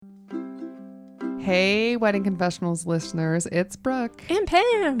Hey, Wedding Confessionals listeners, it's Brooke. And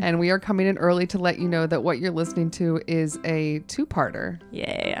Pam. And we are coming in early to let you know that what you're listening to is a two-parter.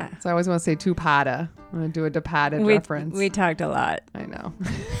 Yeah. So I always want to say two-pada. I'm going to do a departed reference. We talked a lot. I know.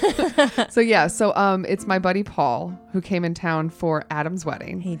 So it's my buddy Paul who came in town for Adam's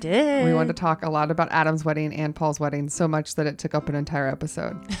wedding. He did. We wanted to talk a lot about Adam's wedding and Paul's wedding, so much that it took up an entire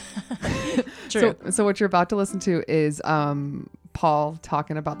episode. True. So what you're about to listen to is Paul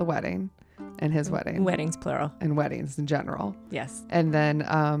talking about the wedding and his wedding. Weddings, plural. And weddings in general. Yes. And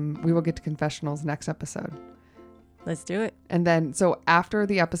then we will get to confessionals next episode. Let's do it. And then, so after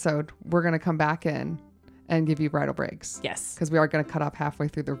the episode, we're going to come back in and give you bridal breaks. Yes. Because we are going to cut off halfway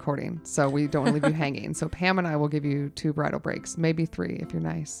through the recording. So we don't want to leave you hanging. So Pam and I will give you 2 bridal breaks, maybe 3 if you're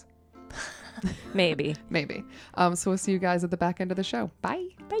nice. Maybe. Maybe. So we'll see you guys at the back end of the show. Bye.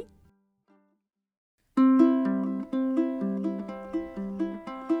 Bye.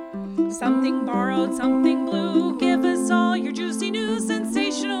 Something borrowed, something blue. Give us all your juicy news,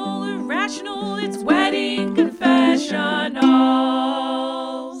 sensational, irrational. It's Wedding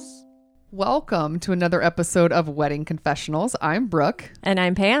Confessionals. Welcome to another episode of Wedding Confessionals. I'm Brooke. And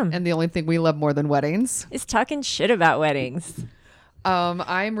I'm Pam. And the only thing we love more than weddings. It's talking shit about weddings.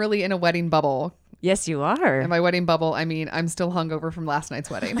 I'm really in a wedding bubble. Yes, you are. And by wedding bubble, I mean I'm still hungover from last night's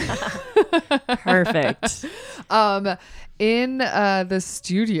wedding. Perfect. In the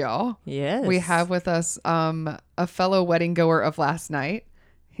studio, Yes. we have with us a fellow wedding goer of last night.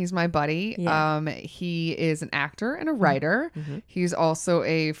 He's my buddy. Yeah. He is an actor and a writer. Mm-hmm. He's also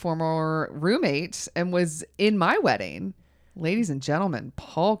a former roommate and was in my wedding. Ladies and gentlemen,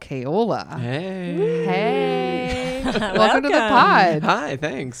 Paul Kaola. Hey. Hey. Welcome to the pod. Hi,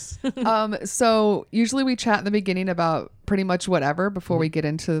 thanks. So usually we chat in the beginning about pretty much whatever before we get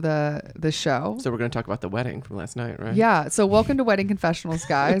into the show. So we're going to talk about the wedding from last night, right? Yeah. So welcome to Wedding Confessionals,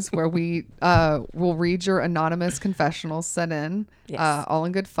 guys, where we will read your anonymous confessionals sent in, Yes. all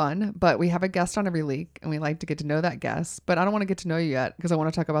in good fun. But we have a guest on every week, and we like to get to know that guest. But I don't want to get to know you yet because I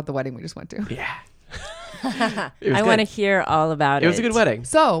want to talk about the wedding we just went to. Yeah. I want to hear all about it. It was a good wedding.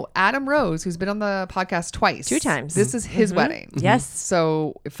 So Adam Rose, who's been on the podcast twice. 2 times. This is his wedding. Yes.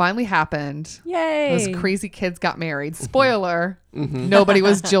 So it finally happened. Yay. Those crazy kids got married. Spoiler, nobody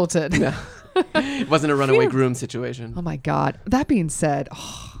was jilted. It wasn't a runaway groom situation. Oh my God. That being said,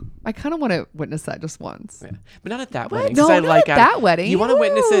 I kind of want to witness that just once. Yeah. But not at that wedding. 'cause No, I not like at that wedding. You want to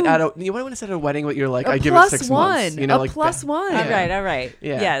witness it at Woo. a wedding, but you're like, A I give it plus 6 one. months. You know, A like plus one. All right. All right.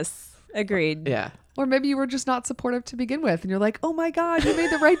 Yeah. Yes. Agreed. Yeah. Or maybe you were just not supportive to begin with and you're like, oh my God, you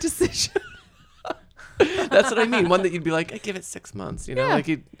made the right decision. That's what I mean. One that you'd be like, I give it 6 months. You know, Yeah. like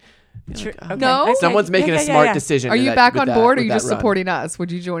you. True. Like, oh. Okay. No? Okay. Someone's making a smart decision. Are in you that- back with on that- board or are with you that just run. supporting us?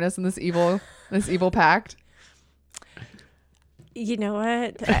 Would you join us in this evil pact? You know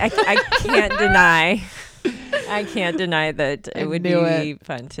what? I can't deny. I can't deny that I it would knew be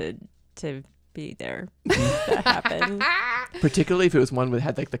fun to be there. That happened. Particularly if it was one that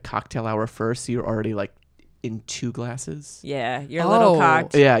had like the cocktail hour first, so you're already like in 2 glasses. Yeah, you're a little Oh.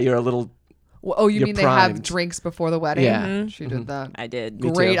 cocked. Yeah, you're a little. Well, oh, you You're mean they have primed. drinks before the wedding? Yeah. She did that. I did.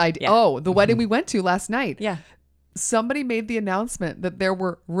 Me Great too. idea. Yeah. Oh, the wedding we went to last night. Yeah. Somebody made the announcement that there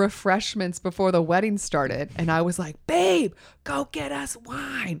were refreshments before the wedding started. And I was like, babe, go get us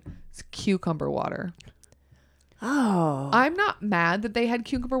wine. It's cucumber water. Oh, I'm not mad that they had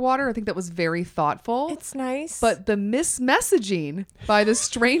cucumber water. I think that was very thoughtful. it's nice. But the mismessaging by the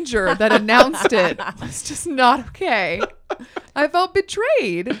stranger that announced it was just not okay. I felt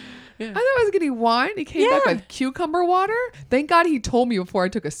betrayed. Yeah. I thought I was getting wine. He came back Yeah. with cucumber water. Thank God he told me before I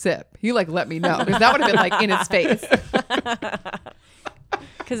took a sip. He like let me know because that would have been like in his face.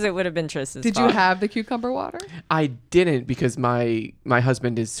 because it would have been Tristan's Did you fault. have the cucumber water? I didn't because my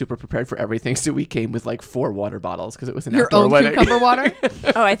husband is super prepared for everything, so we came with like 4 water bottles because it was an Your outdoor own wedding. cucumber water?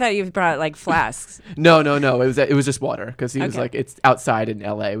 Oh, I thought you brought like flasks. No. It was just water because he was Okay. like, it's outside in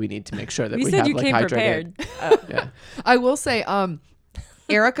LA. We need to make sure that You we said have you like came hydrated. prepared. Oh. Yeah. I will say,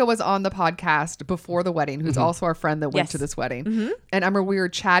 Erica was on the podcast before the wedding, who's also our friend that went Yes. to this wedding. And I remember we were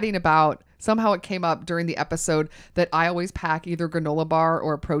chatting about, somehow it came up during the episode that I always pack either granola bar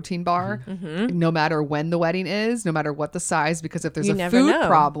or a protein bar, no matter when the wedding is, no matter what the size, because if there's You a never food know.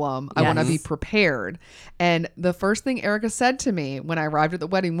 problem, I want to be Yes. prepared. And the first thing Erica said to me when I arrived at the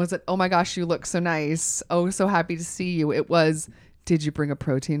wedding was that, oh my gosh, you look so nice. Oh, so happy to see you. It was, did you bring a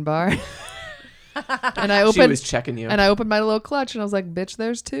protein bar? And I She opened was checking you. and I opened my little clutch and I was like, bitch,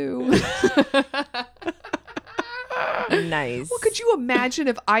 there's 2. Nice. Well, could you imagine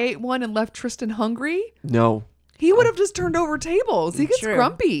if I ate one and left Tristan hungry? No. He would have just turned over tables. He gets True.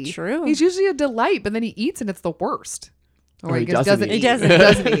 grumpy. True. He's usually a delight, but then he eats and it's the worst. Or he just doesn't eat. He eat. doesn't.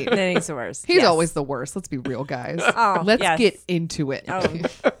 Doesn't eat. Then he's the worst. He's Yes. always the worst. Let's be real, guys. Oh, Let's yes. get into it. Oh.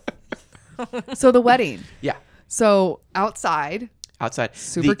 So the wedding. Yeah. So outside, Outside.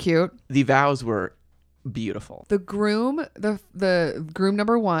 super cute. The vows were beautiful. The groom, the groom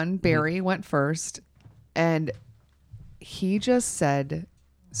number one, Barry, Mm-hmm. went first, and he just said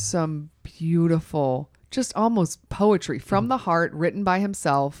some beautiful, just almost poetry from the heart, written by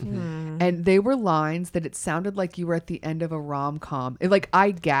himself. And they were lines that it sounded like you were at the end of a rom-com. Like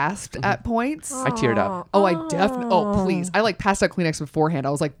I gasped at points. I teared up. Oh, I definitely. Oh, please! I like passed out Kleenex beforehand. I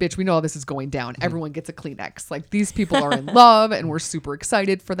was like, "Bitch, we know how this is going down. Everyone gets a Kleenex. Like these people are in love, and we're super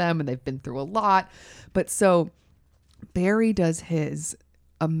excited for them, and they've been through a lot." But so Barry does his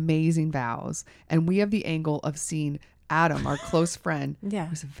amazing vows, and we have the angle of seeing Adam, our close friend, Yeah.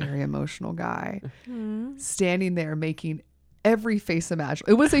 who's a very emotional guy, standing there making every face imaginable.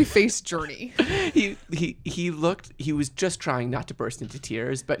 It was a face journey. He looked. He was just trying not to burst into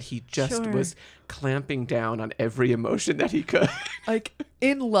tears, but he just Sure. was clamping down on every emotion that he could. Like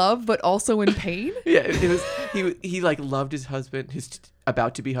in love, but also in pain. Yeah, it was. He like loved his husband, his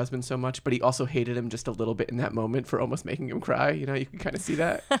about to be husband so much, but he also hated him just a little bit in that moment for almost making him cry. You know, you can kind of see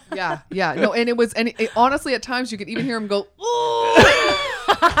that. Yeah, yeah. No, and it was, and it, honestly, at times you could even hear him go, "Ooh,"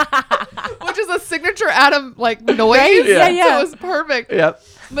 which is a signature Adam like noise. Right? Yeah, yeah. So it was perfect. Yep.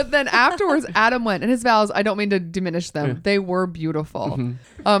 But then afterwards, Adam went, and his vows, I don't mean to diminish them. They were beautiful.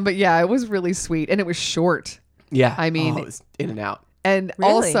 But yeah, it was really sweet, and it was short. Yeah. I mean- it was in and out. And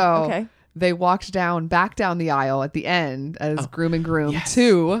Really? also, Okay. they walked back down the aisle at the end as groom and groom yes.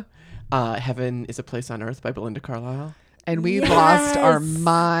 too. Heaven is a Place on Earth by Belinda Carlisle. And we lost our Yes.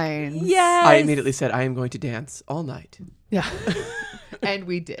 minds. Yes. I immediately said, I am going to dance all night. Yeah. And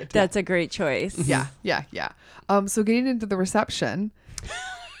we did. That's a great choice. Yeah, yeah, yeah. So getting into the reception,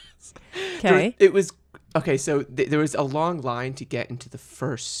 Okay. It was okay. So there was a long line to get into the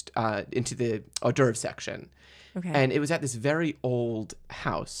first, into the hors d'oeuvre section, Okay. and it was at this very old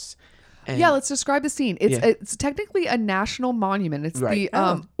house. And yeah, let's describe the scene. It's Yeah. it's technically a national monument. It's Right.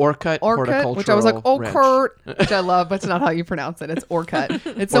 the Orcutt, Orcutt, which I was like, oh, Ranch. Kurt, which I love, but it's not how you pronounce it. It's Orcutt.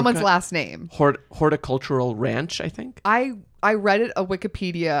 It's someone's Orcutt. last name. Horticultural Ranch, I think. I read it a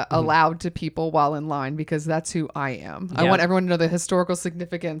Wikipedia aloud to people while in line because that's who I am. I Yeah. want everyone to know the historical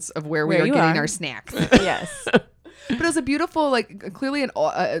significance of where we Where are you getting are. our snacks. Yes. But it was a beautiful, like clearly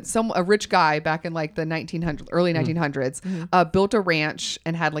a rich guy back in like the early 1900s built a ranch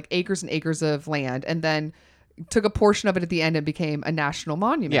and had like acres and acres of land, and then took a portion of it at the end and became a national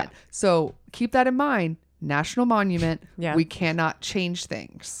monument. Yeah. So keep that in mind. National monument. Yeah. We cannot change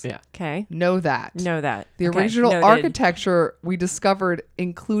things. Yeah. Okay. Know that. Know that. The Okay. original Noted. architecture we discovered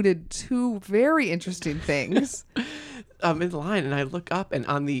included two very interesting things. I'm in line and I look up, and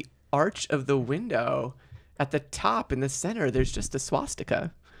on the arch of the window at the top in the center, there's just a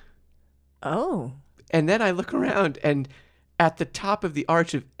swastika. Oh. And then I look around, and at the top of the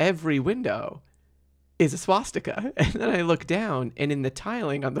arch of every window is a swastika. And then I look down, and in the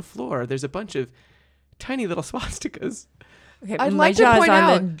tiling on the floor, there's a bunch of tiny little swastikas. Okay. I'd my like to jaw's point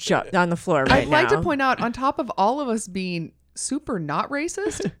on the floor right I'd like now. to point out, on top of all of us being super not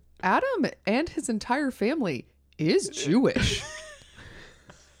racist, Adam and his entire family is Jewish.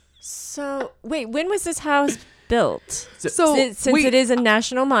 So wait, when was this house built? So Since we- it is a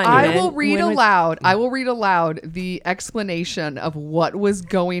national monument. I will read when was- aloud. I will read aloud the explanation of what was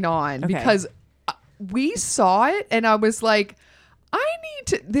going on Okay. because we saw it and I was like, I need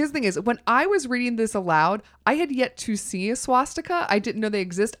to. This thing is, when I was reading this aloud, I had yet to see a swastika. I didn't know they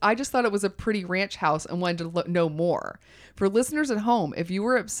exist. I just thought it was a pretty ranch house and wanted to know more. For listeners at home, if you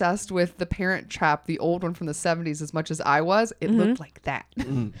were obsessed with the Parent Trap, the old one from the 70s, as much as I was, it looked like that.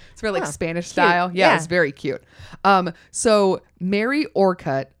 It's very like Spanish style. Yeah, Yeah. it's very cute. So Mary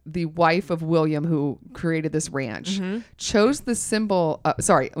Orcutt, the wife of William, who created this ranch, chose the symbol.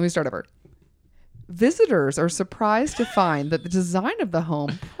 Sorry, let me start over. Visitors are surprised to find that the design of the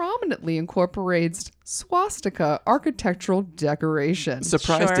home prominently incorporates swastika architectural decoration.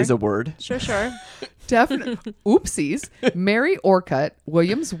 Surprised Sure. is a word. Sure. Definitely. Oopsies. Mary Orcutt,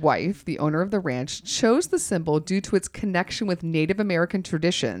 William's wife, the owner of the ranch, chose the symbol due to its connection with Native American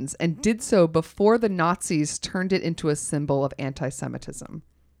traditions and did so before the Nazis turned it into a symbol of anti-Semitism.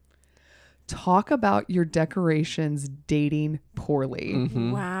 Talk about your decorations dating poorly.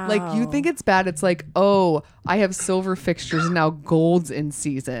 Wow. Like, you think it's bad. It's like, oh, I have silver fixtures and now gold's in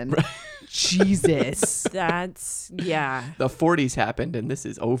season. Jesus. That's yeah. The 40s happened, and this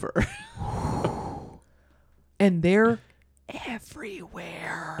is over. And they're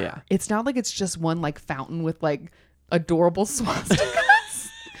everywhere. Yeah. It's not like it's just one like fountain with like adorable swastikas.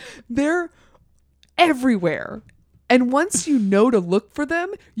 They're everywhere. And once you know to look for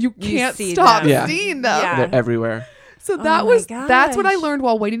them, you can't see stop them. Yeah. seeing them. Yeah. They're everywhere. So Oh that my that's what I gosh. learned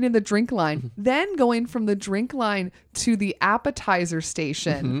while waiting in the drink line. Then going from the drink line to the appetizer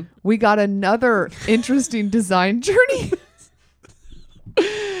station, we got another interesting design journey.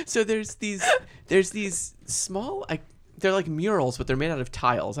 So there's these small, they're like murals, but they're made out of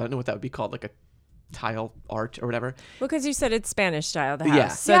tiles. I don't know what that would be called, like a tile art or whatever. Well, because you said it's Spanish style, the house. Yeah.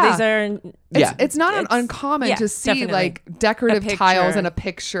 So Yeah. these are Yeah. It's not It's- uncommon yeah, to see definitely. like decorative A tiles picture. and a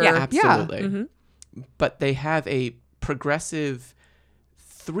picture. Yeah. Absolutely. But they have a progressive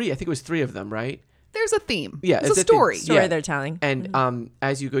I think it was three of them, right? There's a theme. Yeah, There's it's a a theme. story. story Yeah. they're telling. And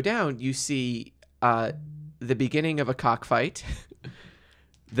as you go down, you see the beginning of a cockfight,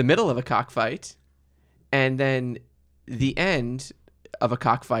 the middle of a cockfight, and then the end of a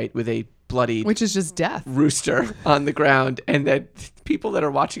cockfight with a bloody Which is just death. rooster on the ground, and then people that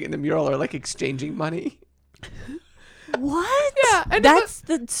are watching in the mural are like exchanging money. What? Yeah, and That's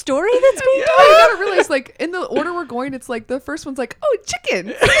the story that's being Oh, you gotta realize, like, in the order we're going, it's like the first one's like, oh,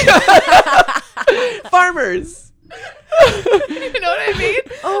 chicken. Farmers. You know what I mean?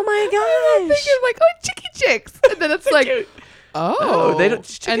 Oh my I'm gosh. thinking like, oh, chicky chicks. And then it's like, Cute. oh. Oh, they don't-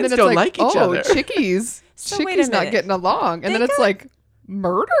 chickens and then it's don't like each oh, other. chickies. So wait a chickies not minute. getting along. And They then it's got- like,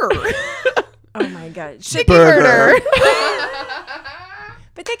 murder. Oh my gosh. Chicky Burger. murder.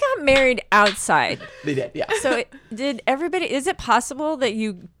 But they got married outside. They did, yeah. So did everybody, is it possible that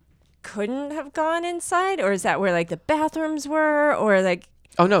you couldn't have gone inside? Or is that where like the bathrooms were? Or like,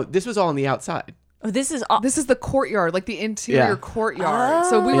 Oh no, this was all on the outside. oh, this is all. This is the courtyard, like the interior Yeah. courtyard.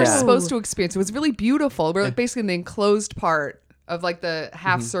 So we were Yeah. supposed to experience. It was really beautiful. We're like basically in the enclosed part of like the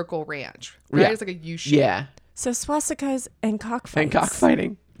half circle ranch. Right? Yeah. It's like a U shape. Yeah. So swastikas and cockfights. And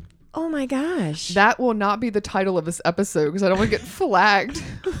cockfighting. Oh my gosh. That will not be the title of this episode because I don't want to get flagged.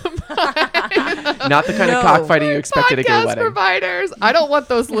 Not the kind No. of cockfighting you expected at a gay Podcast wedding. providers. I don't want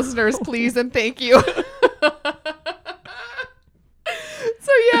those listeners, please and thank you.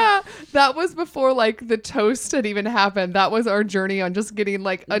 So yeah, that was before like the toast had even happened. That was our journey on just getting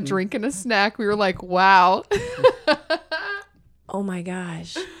like a drink and a snack. We were like, wow. Oh my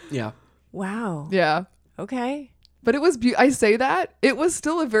gosh. Yeah. Wow. Yeah. Okay. But it was I say that it was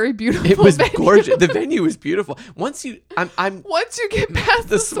still a very beautiful It was venue. gorgeous. The venue was beautiful. Once you I'm Once you get past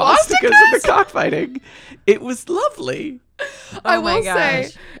the the swastikas swastikas, and the cockfighting, it was lovely. I Oh my will say,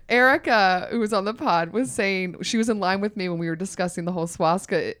 gosh. Erica, who was on the pod, was saying she was in line with me when we were discussing the whole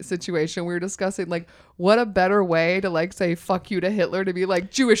swastika situation. We were discussing like what a better way to like say "fuck you" to Hitler to be like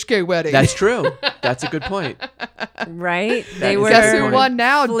Jewish gay wedding. That's true. That's a good point. Right? That They is were a Guess good who point. won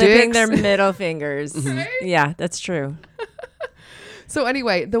now? flipping Dicks. their middle fingers. Right? Yeah, that's true. So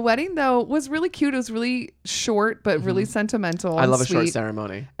anyway, the wedding though was really cute. It was really short but really sentimental. I and love a short sweet.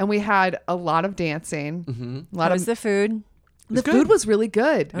 ceremony. And we had a lot of dancing. A lot How of was the food? the good. food was really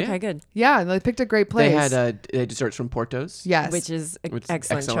good. Okay, good. Yeah, and they picked a great place. They had desserts from Porto's. Yes. Which is an Which is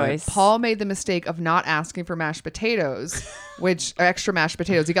excellent excellent. choice. Paul made the mistake of not asking for mashed potatoes, which are extra mashed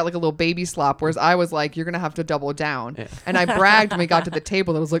potatoes. He got like a little baby slop, whereas I was like, you're going to have to double down. Yeah. And I bragged when we got to the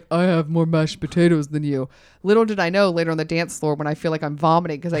table. I was like, I have more mashed potatoes than you. Little did I know later on the dance floor when I feel like I'm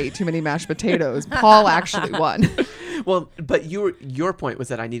vomiting because I ate too many mashed potatoes, Paul actually won. Well, but your point was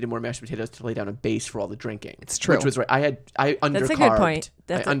that I needed more mashed potatoes to lay down a base for all the drinking. It's true. Which was right. I undercarbed. That's a good point.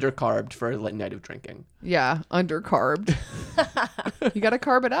 I undercarbed for a night of drinking. Yeah, undercarbed. You got to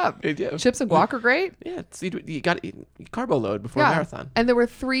carb it up. Yeah. Chips and guac are great. Yeah, it's, you got to carbo load before a Yeah. marathon. And there were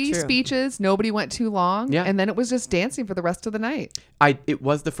 3 True. speeches. Nobody went too long. Yeah. And then it was just dancing for the rest of the night. It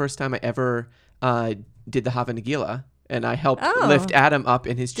was the first time I ever did the Hava Nagila, and I helped Oh. lift Adam up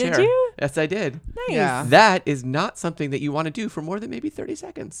in his Did chair. you? Yes, I did. Nice. Yeah. That is not something that you want to do for more than maybe 30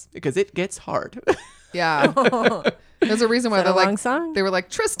 seconds because it gets hard. Yeah. There's a reason why Is that they're a long like, song? they were like,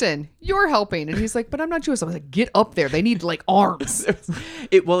 Tristan, you're helping. And he's like, but I'm not Jewish. I was like, get up there. They need like arms.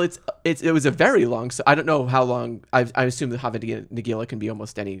 It was a very long. So I don't know how long. I assume the Hava Nagila can be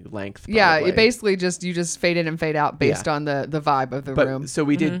almost any length. Yeah. probably. It basically just, you just fade in and fade out based Yeah. on the vibe of the But room. so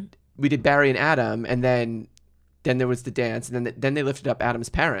we did Barry and Adam, and then there was the dance, and then they lifted up Adam's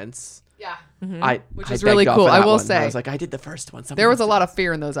parents. Yeah. Which is really cool. I will say. I was like, I did the first one. There was a lot of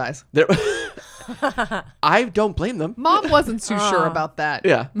fear in those eyes. There, I don't blame them. Mom wasn't too sure about that.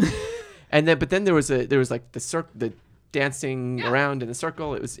 Yeah. But then there was like the dancing around in the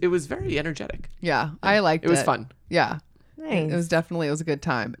circle. It was very energetic. Yeah. I liked it. It was fun. Yeah. Nice. It was a good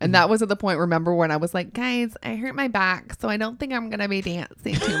time. And that was at the point, remember, when I was like, guys, I hurt my back, so I don't think I'm going to be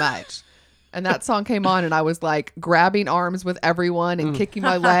dancing too much. And that song came on and I was like grabbing arms with everyone and kicking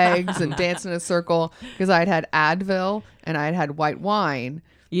my legs and dancing in a circle because I had Advil and I had white wine.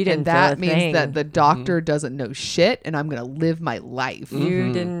 You didn't And that feel a means that thing. the doctor doesn't know shit and I'm going to live my life.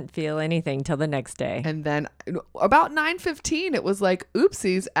 You didn't feel anything till the next day. And then about 9:15, it was like,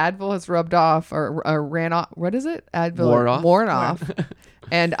 oopsies, Advil has rubbed off or ran off. What is it? Advil Worn off.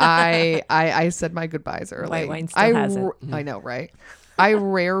 And I said my goodbyes early. White wine still has it. I know, right? I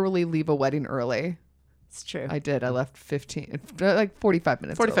rarely leave a wedding early. It's true. I did. I left 45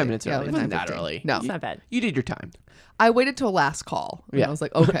 minutes 45 early. minutes Yeah, early. like Not that 9:15. early. No. It's not bad. You did your time. I waited till last call. And Yeah. I was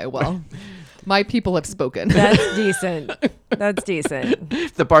like, okay, well, my people have spoken. That's decent. That's decent.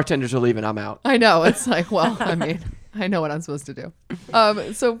 If the bartenders are leaving, I'm out. I know. It's like, well, I mean, I know what I'm supposed to do.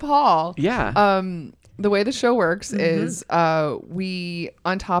 So Paul, Yeah. the way the show works is we,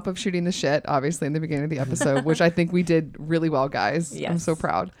 on top of shooting the shit, obviously in the beginning of the episode, which I think we did really well, guys. I'm Yes. so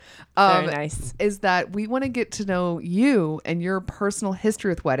proud. Very nice. Is that we want to get to know you and your personal history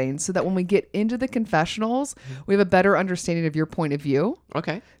with weddings so that when we get into the confessionals, we have a better understanding of your point of view.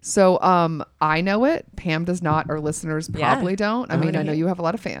 Okay. So I know it. Pam does not. Our listeners Yeah. probably don't. I mean, I Okay. know you have a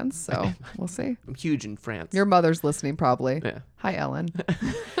lot of fans, so we'll see. I'm huge in France. Your mother's listening probably. Yeah. Hi, Ellen.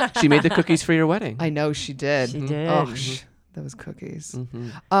 She made the cookies for your wedding. I know she did. She did. Oh, those cookies.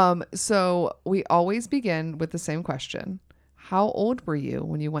 So we always begin with the same question. How old were you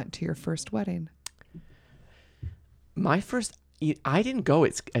when you went to your first wedding? My first, I didn't go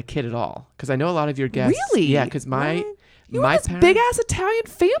as a kid at all because I know a lot of your guests. Really? Yeah, because my You my have this parents, big ass Italian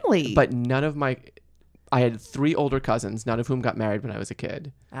family. but none of my, I had 3 older cousins, none of whom got married when I was a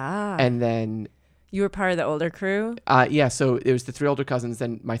kid, Ah. and then You were part of the older crew? yeah, so it was the 3 older cousins,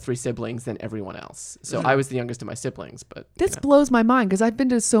 then my 3 siblings, then everyone else. So I was the youngest of my siblings, but this blows my mind because I've been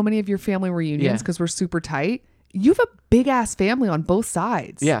to so many of your family reunions Yeah. because we're super tight. You have a big ass family on both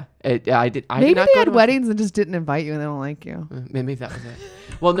sides. yeah, I did. I Maybe did not they go had to a- weddings and just didn't invite you and they don't like you. Maybe that was it.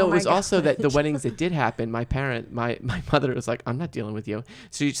 Well, no, Oh it my was also that the gosh. weddings that did happen. My mother was like, "I'm not dealing with you."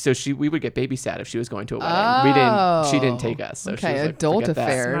 So we would get babysat if she was going to a wedding. She didn't take us. So she Okay, was like, adult "Forget that."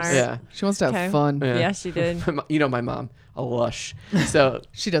 affairs. Smart. Yeah. She wants to have Okay. fun. Yeah. Yeah, she did. You know my mom, a lush. So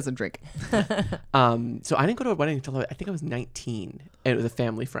She doesn't drink. so I didn't go to a wedding until I think I was 19, and it was a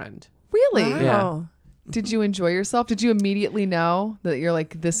family friend. Really? Wow. Did you enjoy yourself? Did you immediately know that you're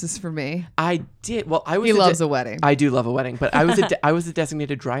like, this is for me? I did. Well, I was. He loves a wedding. I do love a wedding, but I was I was a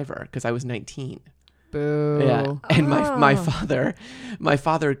designated driver because I was 19. Boo. Yeah, and my Oh.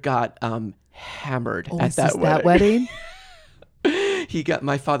 father got hammered Oh, at is that this that wedding?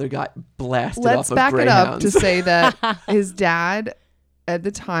 My father got blasted Let's off of back it up Greyhounds. to say that his dad at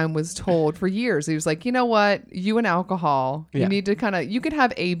the time was told for years, he was like, you know what? You and alcohol, you Yeah. need to you can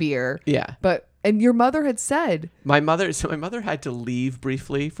have a beer. Yeah. And your mother had said, My mother had to leave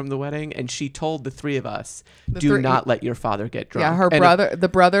briefly from the wedding, and she told the 3 of us, "Do three- not let your father get drunk." yeah, her And brother, the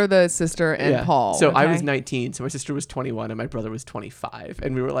brother, the sister, and yeah. Paul. So I was Okay. 19, so my sister was 21, and my brother was 25,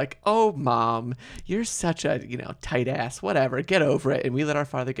 and we were like, "Oh, Mom, you're such a tight ass. Whatever, get over it." And we let our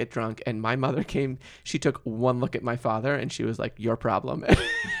father get drunk, and my mother came. She took one look at my father, and she was like, "Your problem." And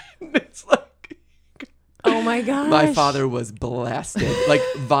it's like. Oh my gosh. My father was blasted, like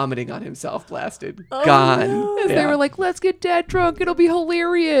vomiting on himself, blasted, gone. no. Because they Yeah. were like, let's get dad drunk. It'll be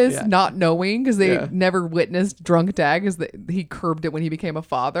hilarious. Yeah. Not knowing because they Yeah. never witnessed drunk dad because he curbed it when he became a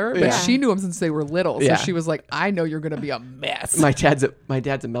father. But Yeah. she knew him since they were little. So Yeah. she was like, I know you're going to be a mess. my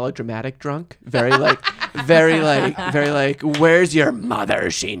dad's a melodramatic drunk, very like, where's your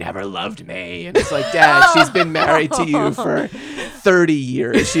mother? She never loved me. And it's like, Dad, she's been married to you for 30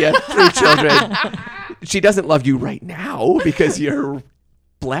 years. She had 3 children. She doesn't love you right now because you're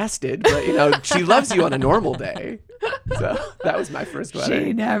blasted, but she loves you on a normal day. So that was my first She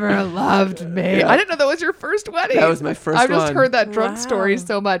wedding. never loved me. Yeah. I didn't know that was your first wedding. That was my first I've just one. heard that drunk Wow. story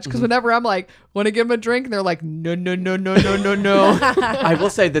so much because whenever I'm like, want to give them a drink, and they're like, no, no, no, no, no, no, no. I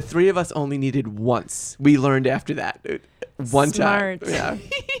will say the 3 of us only needed once. We learned after that. One Smart. time. Yeah.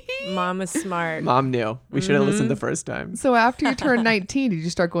 Mom was smart. Mom knew. We should have listened the first time. So after you turned 19, did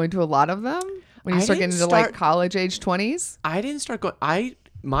you start going to a lot of them? When you I start getting didn't into like start- college age 20s? I didn't start going.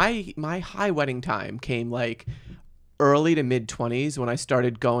 My high wedding time came like early to mid 20s when I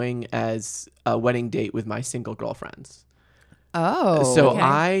started going as a wedding date with my single girlfriends. Oh. So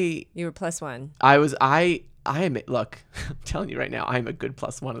Okay. You were +1. I am. Look, I'm telling you right now, I am a good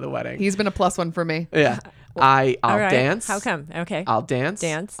 +1 of the wedding. He's been a plus one for me. Yeah. I'll All right. dance. How come? Okay. I'll dance.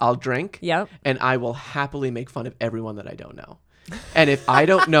 Dance. I'll drink. Yep. And I will happily make fun of everyone that I don't know. And if I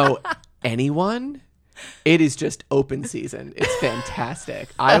don't know anyone, it is just open season. It's fantastic.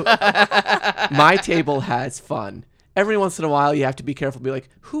 My table has fun. Every once in a while, you have to be careful. Be like,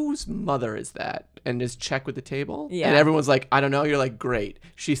 whose mother is that? And just check with the table. Yeah. And everyone's like, I don't know. You're like, great.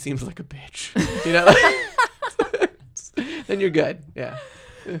 She seems like a bitch. Then you're good. Yeah.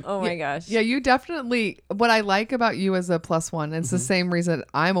 Oh my gosh. Yeah, you definitely. What I like about you as a +1, it's the same reason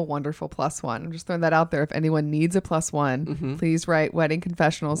I'm a wonderful +1. I'm just throwing that out there. If anyone needs a +1, please write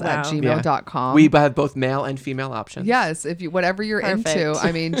weddingconfessionals@gmail.com. We have both male and female options. Yes, if you whatever you're Perfect. into.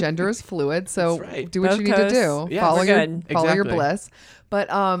 I mean, gender is fluid, so That's right. do what Both you need to do. coasts. Yeah, follow we're your good. follow your Exactly. bliss.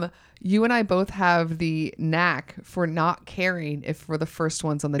 But you and I both have the knack for not caring if we're the first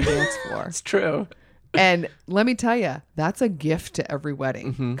ones on the dance floor. It's true. And let me tell you, that's a gift to every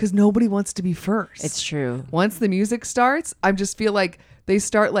wedding Mm-hmm. because nobody wants to be first. It's true. Once the music starts, I just feel like they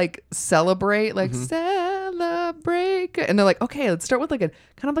start like celebrate, like Mm-hmm. celebrate, and they're like, okay, let's start with like a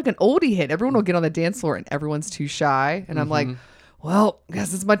kind of like an oldie hit. Everyone will get on the dance floor, and everyone's too shy, and I'm like, Mm-hmm. well,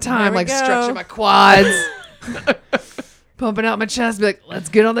 guess it's my time. we Like go. stretching my quads, pumping out my chest, be like, let's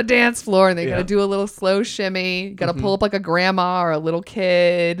get on the dance floor, and they Yeah. gotta do a little slow shimmy, gotta pull up like a grandma or a little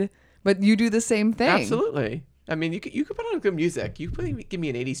kid. But you do the same thing. Absolutely. I mean, you could put on good music. You could give me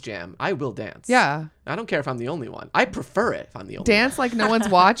an 80s jam. I will dance. Yeah. I don't care if I'm the only one. I prefer it if I'm the only Dance like no one's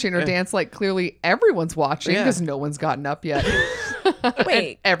watching, or dance like clearly everyone's watching Yeah. because no one's gotten up yet.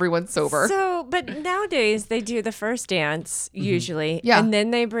 Wait. Everyone's sober. So, but nowadays they do the first dance usually, Yeah. and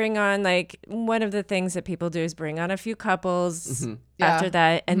then they bring on like one of the things that people do is bring on a few couples Yeah. after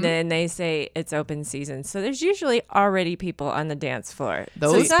that, and then they say it's open season. So there's usually already people on the dance floor.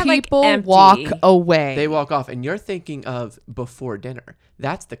 So Those it's not, like, people empty. walk away. They walk off, and you're thinking of before dinner.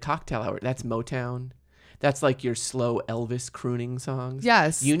 That's the cocktail hour. That's Motown. That's like your slow Elvis crooning songs.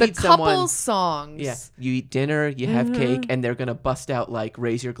 Yes, You the need someone. couples songs. Yeah. You eat dinner, you have cake, and they're going to bust out like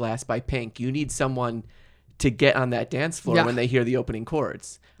Raise Your Glass by Pink. You need someone to get on that dance floor Yeah. when they hear the opening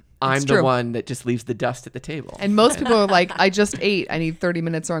chords. I'm true. the one that just leaves the dust at the table. And most people are like, I just ate. I need 30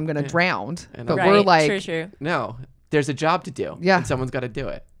 minutes or I'm going to drown. And But I'm- we're Right, like, true. No, there's a job to do. Yeah. And someone's got to do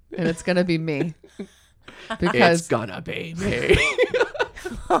it. and it's going to be me. It's Because gonna be me.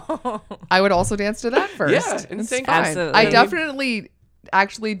 I would also dance to that first. Yeah, and It's sync fine. Absolutely. I definitely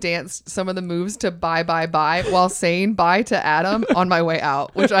actually danced some of the moves to Bye Bye Bye while saying bye to Adam on my way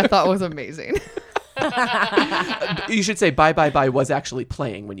out, which I thought was amazing. You should say Bye Bye Bye was actually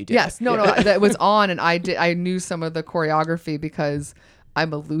playing when you did Yes, it. no, that was on, and I knew some of the choreography because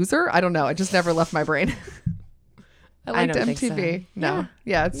I'm a loser. I don't know. It just never left my brain. I liked don't think MTV. so. No,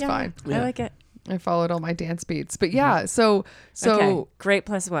 yeah, it's Yeah, fine. I like it. I followed all my dance beats, but yeah. So Okay, great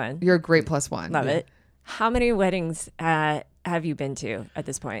 +1. you're a great +1. Love it. How many weddings have you been to at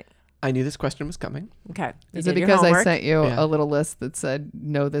this point? I knew this question was coming. Okay. You Is it did your because I homework? sent you Yeah. a little list that said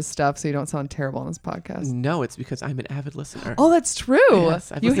know this stuff so you don't sound terrible on this podcast? No, it's because I'm an avid listener. Oh, that's true.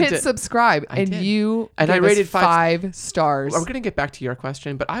 Yes, I've you listened hit to- subscribe I and did. you And I gave us rated 5 stars. We're going to get back to your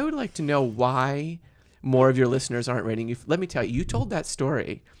question, but I would like to know why more of your listeners aren't rating you. Let me tell you, you told that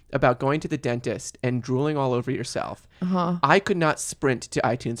story about going to the dentist and drooling all over yourself. Uh-huh. I could not sprint to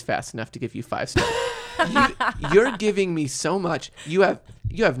iTunes fast enough to give you 5 stars. You're giving me so much. You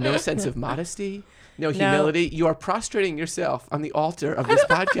have no sense of modesty, no humility. You are prostrating yourself on the altar of this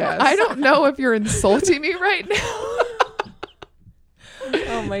podcast. I don't know if you're insulting me right now.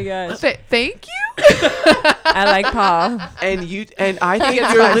 Oh my gosh. Thank you. I like Paul. And I think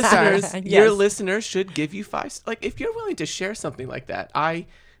gets your 5 listeners, stars. your Yes. listeners should give you 5. Like if you're willing to share something like that, I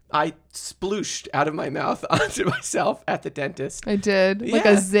splooshed out of my mouth onto myself at the dentist. I did. Like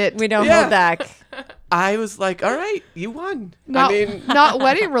Yeah. a zit. We don't Yeah. hold back. I was like, all right, you won. Not, I mean, not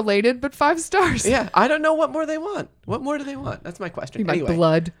wedding related, but 5 stars. yeah, I don't know what more they want. What more do they want? That's my question. My Anyway,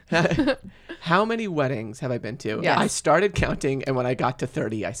 blood. how many weddings have I been to? Yes. I started counting, and when I got to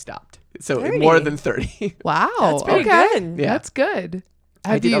 30, I stopped. So 30? more than 30. Wow. That's pretty okay. good. Yeah. That's good.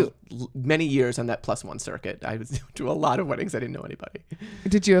 I Have did you many years on that +1 circuit. I was to a lot of weddings. I didn't know anybody.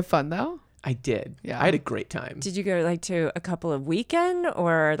 did you have fun though? I did. Yeah. I had a great time. Did you go like to a couple of weekend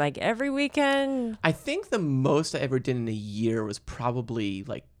or like every weekend? I think the most I ever did in a year was probably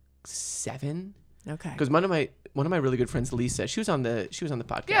like 7. Okay. Because one of my really good friends, Lisa, she was on the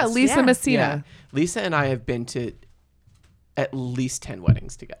podcast. Yeah, Lisa Yeah. Messina. Yeah. Lisa and I have been to at least 10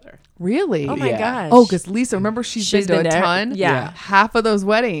 weddings together. Really? Oh my Yeah. gosh. Oh, because Lisa, remember she's She's been to been a there. ton. Yeah. Half of those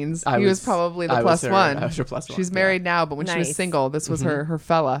weddings, I he was probably the I was +1. I was her +1. She's married now, but when she was Nice. single, this was her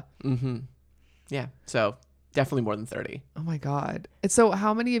fella. Mm-hmm. Yeah. So definitely more than 30. Oh my god! And so,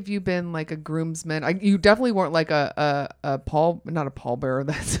 how many have you been like a groomsman? You definitely weren't like a not a pallbearer.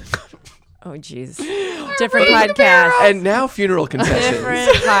 That's Oh, jeez. Different podcast. And now funeral concessions. Different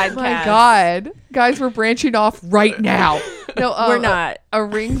podcast. oh my god, guys, we're branching off right now. No, We're not. a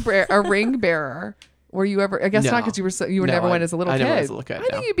ring bearer. Were you ever? I guess not No. because you were No, never I- went as a little I kid. never went as a little kid, I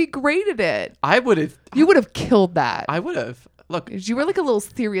think no. you'd be great at it. I would have. You would have killed that. I would have. Look, You were like a little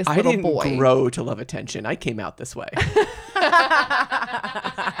serious I little didn't boy. grow to love attention. I came out this way.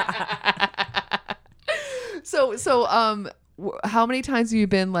 How many times have you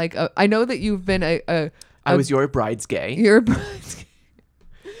been like? I know that you've been I was your bride's gay. You're.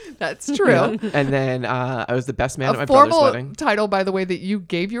 That's true. Yeah. And then I was the best man at my A brother's formal wedding. title, by the way, that you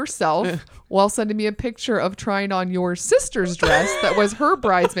gave yourself while sending me a picture of trying on your sister's dress that was her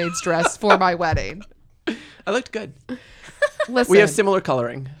bridesmaid's dress for my wedding. I looked good. Listen, We have similar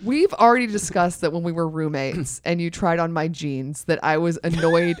coloring. we've already discussed that when we were roommates and you tried on my jeans that I was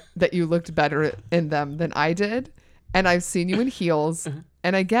annoyed that you looked better in them than I did. And I've seen you in heels.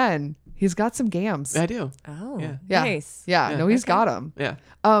 And again, he's got some gams. I do. Oh, Yeah. Yeah. nice. Yeah, no, he's got them. Yeah.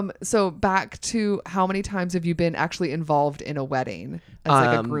 So back to how many times have you been actually involved in a wedding as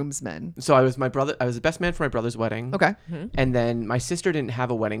like a groomsman? So I was the best man for my brother's wedding. Okay. And then my sister didn't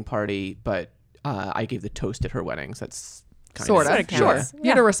have a wedding party, but I gave the toast at her wedding. So that's kind Sort Sorta of. Sure. counts. You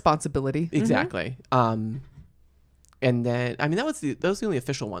had a responsibility. Exactly. And then I mean those are the only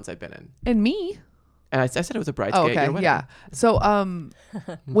official ones I've been in. And me. And I said it was a bride's Oh, gay at okay. your wedding. Yeah. So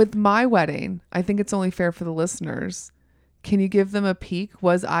with my wedding, I think it's only fair for the listeners. Can you give them a peek?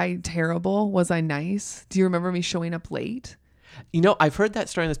 Was I terrible? Was I nice? Do you remember me showing up late? You know, I've heard that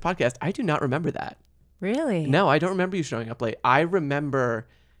story on this podcast. I do not remember that. Really? No, I don't remember you showing up late. I remember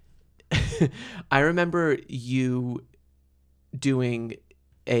you doing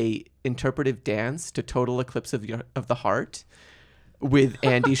a interpretive dance to Total Eclipse of the Heart with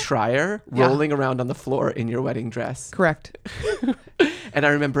Andy Schreier Yeah. rolling around on the floor in your wedding dress. Correct. And I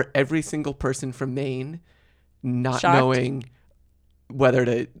remember every single person from Maine not Shocked? knowing whether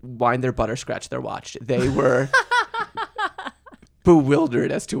to wind their butt or scratch their watch. They were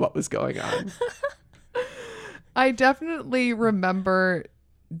bewildered as to what was going on. I definitely remember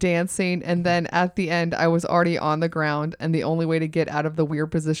dancing, and then at the end I was already on the ground, and the only way to get out of the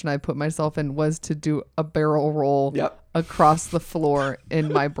weird position I put myself in was to do a barrel roll Yep. across the floor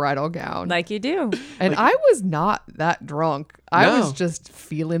in my bridal gown. Like you do. And I was not that drunk. I No. was just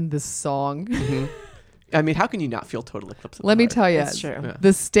feeling the song. I mean, how can you not feel Total Eclipse of the Let me Heart? tell you, It's true. Yeah.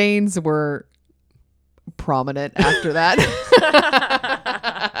 the stains were prominent after that.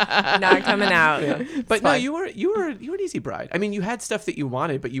 Not coming out. Yeah. But no, fine. you were an easy bride. I mean, you had stuff that you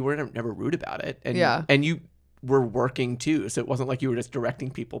wanted, but you were never rude about it. And Yeah. and you were working too, so it wasn't like you were just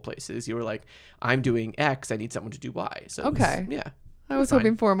directing people places. You were like, I'm doing X, I need someone to do Y. So it was- Okay. yeah. I was Fine.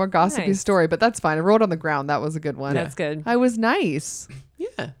 hoping for a more gossipy Nice. story, but that's fine. I rolled on the ground. That was a good one. That's good. I was nice.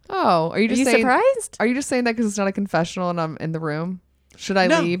 Yeah. Oh, are you Are just you saying? surprised? Are you just saying that because it's not a confessional and I'm in the room? Should I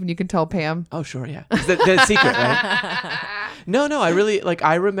No. leave and you can tell Pam? Oh, sure, yeah. It's the secret, right? No, I really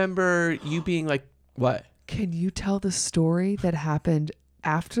I remember you being like, what? Can you tell the story that happened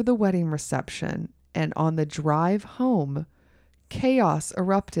after the wedding reception and on the drive home? Chaos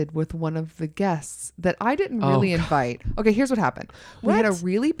erupted with one of the guests that I didn't really invite. Okay, here's what happened. We had a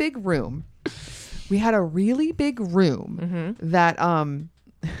really big room. That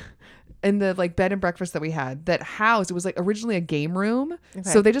in the like bed and breakfast that we had that housed, it was like originally a game room.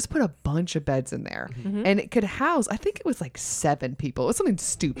 So they just put a bunch of beds in there and it could house, I think it was like 7 people. It was something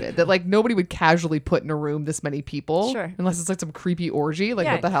stupid that like nobody would casually put in a room this many people. Sure. Unless it's like some creepy orgy. Like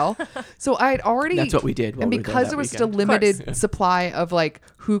Yeah. what the hell? So I had already. That's what we did while And we were there because that there was weekend. still limited supply of like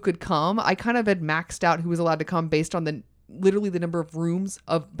who could come, I kind of had maxed out who was allowed to come based on literally the number of rooms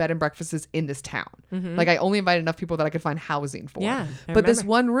of bed and breakfasts in this town. Like I only invited enough people that I could find housing for. Yeah, I But this remember.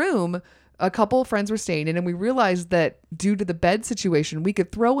 one room, a couple of friends were staying in, and we realized that due to the bed situation, we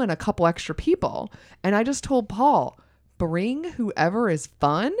could throw in a couple extra people. And I just told Paul, bring whoever is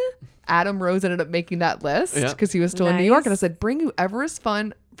fun. Adam Rose ended up making that list Yeah. because he was still in New York. And I Nice. said, bring whoever is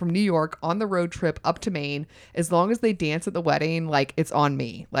fun from New York on the road trip up to Maine. As long as they dance at the wedding, like it's on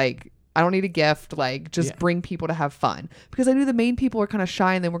me. Like I don't need a gift. Like just Yeah. bring people to have fun, because I knew the Maine people were kind of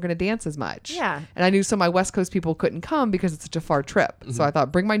shy and they weren't going to dance as much. Yeah. And I knew some of my West Coast people couldn't come because it's such a far trip. So I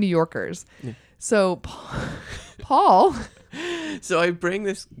thought, bring my New Yorkers. So Paul, So I bring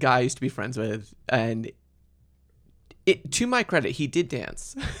this guy I used to be friends with, and to my credit, he did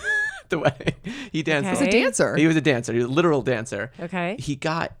dance at the wedding. He danced. Okay. he's a dancer. He was a dancer. He was a literal dancer. Okay. He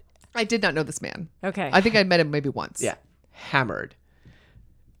got, I did not know this man. Okay. I think I'd met him maybe once. yeah, hammered.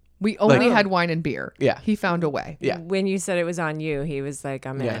 We only Like- had wine and beer. Yeah. He found a way. Yeah. When you said it was on you, he was like,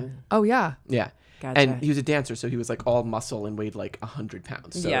 I'm Yeah. in. Oh, yeah. Yeah. Gotcha. And he was a dancer, so he was like all muscle and weighed like 100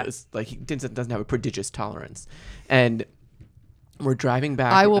 pounds. So Yeah. it was like he doesn't have a prodigious tolerance. And we're driving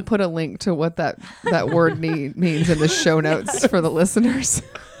back. I will put a link to what that word means in the show notes for the listeners.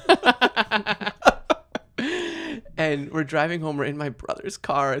 And we're driving home. We're in my brother's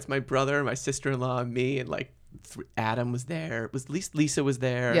car. It's my brother, my sister-in-law, and me, and like Adam was there. It was at least Lisa was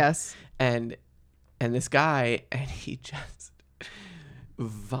there. Yes. And this guy, and he just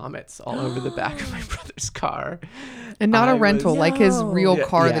vomits all over the back of my brother's car. And not I a rental, was- like his No. real Yeah,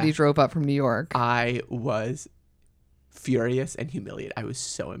 car that yeah. he drove up from New York. I was furious and humiliated. I was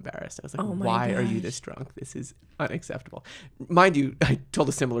so embarrassed. I was like, Oh my why are you gosh. this drunk? This is unacceptable. Mind you, I told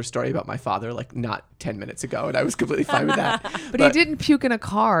a similar story about my father like not 10 minutes ago, and I was completely fine with that. But he didn't puke in a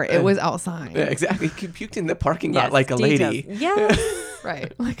car. It was outside. Yeah, exactly. He puked in the parking lot Yes, like a details. lady. Yes.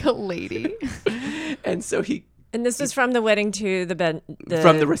 Right. Like a lady. And so he, And this was from the wedding to the bed.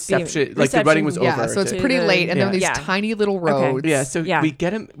 from the reception, like the wedding was reception. Yeah. over. So it's to- pretty the- late. And then Yeah. these Yeah. tiny little Okay. roads. yeah, so Yeah. we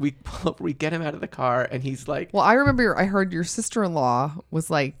get him, we pull up, we get him out of the car, and he's like, Well, I remember I heard your sister-in-law was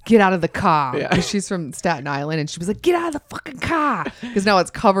like, "Get out of the car." Yeah. 'Cause she's from Staten Island, and she was like, "Get out of the fucking car," because now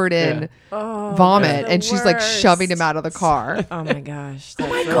it's covered in Oh, vomit, that's the and she's like worst. shoving him out of the car. Oh my gosh. Oh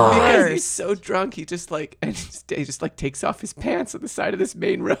my the God. because he's worst. so drunk, he just like, and he just like takes off his pants on the side of this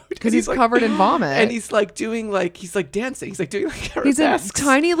main road Because he's like, covered in vomit. and he's like doing like he's like dancing. He's like doing like He's in arabesques.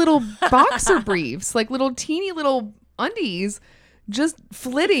 tiny little boxer briefs, like little teeny little undies, just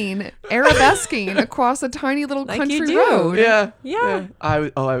flitting, arabesquing across a tiny little Like you country do. road. Yeah, Yeah.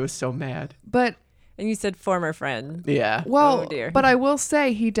 I was so mad. But And you said former friend. Yeah. well, Oh, dear. but I will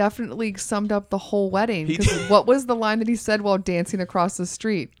say he definitely summed up the whole wedding. He Because what was the line that he said while dancing across the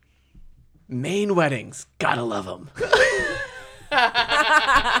street? Maine weddings, gotta love them.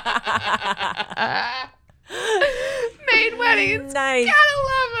 Maid weddings. Nice. Gotta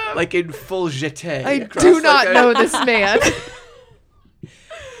love him. Like in full jeté. I across, do like, not a- know this man.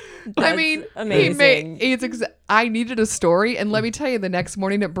 I That's mean, amazing. I needed a story, and let me tell you, the next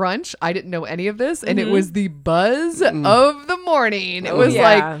morning at brunch, I didn't know any of this, and it was the buzz of the morning. It Oh, was yeah.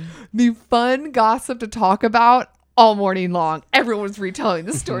 like the fun gossip to talk about all morning long. Everyone was retelling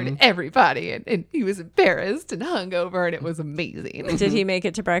the story to everybody, and he was embarrassed and hungover, and it was amazing. Did he make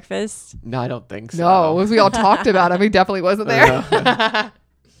it to breakfast? No, I don't think so. No, as we all talked about him, he definitely wasn't there.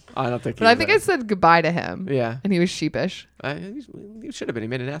 I don't think. But I think I said goodbye to him. Yeah. And he was sheepish. He should have been. He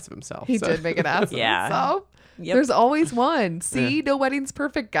made an ass of himself. He so. did make an ass of Yeah. himself. Yep. There's always one. See, no wedding's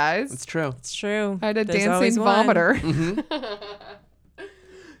perfect, guys. It's true. It's true. I had a There's always dancing one. vomiter.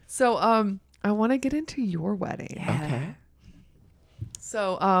 So, I want to get into your wedding. Okay.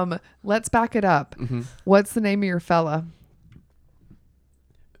 So, let's back it up. Mm-hmm. What's the name of your fella?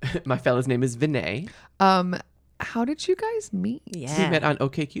 My fella's name is Vinay. How did you guys meet? Yeah. He met on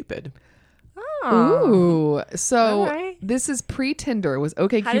OkCupid. Oh. Ooh. So, All right. this is pre-Tinder. Was How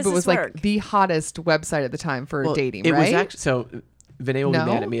does OkCupid was this like work? the hottest website at the time for Well, dating, it right? was actually so. Vinay will No?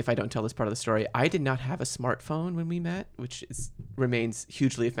 be mad at me if I don't tell this part of the story. I did not have a smartphone when we met, which remains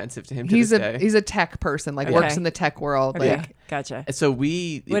hugely offensive to him to he's this a day. he's a tech person, like Okay. works in the tech world. Okay. Like, Gotcha. And so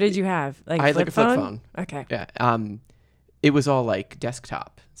we. What did you have? Like I had like a flip flip phone? phone. Okay. Yeah. It was all like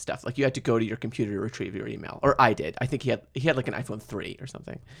desktop stuff. Like you had to go to your computer to retrieve your email, or I did. I think he had like an iPhone 3 or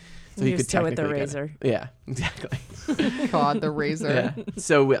something, so He he was could still with the technically get it. razor. Yeah, exactly. God, the razor. Yeah.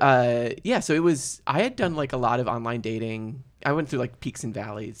 So so it was. I had done like a lot of online dating. I went through like peaks and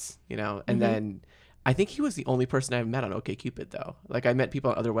valleys, you know, and then I think he was the only person I met on OkCupid though. Like I met people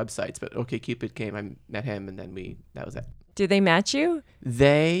on other websites, but OkCupid came. I met him, and then that was it. Did they match you?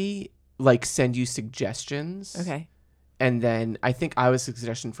 They like send you suggestions. Okay. And then I think I was a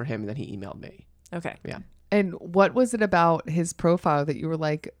suggestion for him, and then he emailed me. Okay. Yeah. And what was it about his profile that you were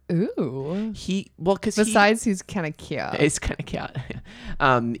like, ooh? Because Besides, he's kind of cute. it's kind of cat.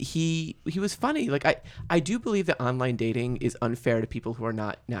 He was funny. Like I do believe that online dating is unfair to people who are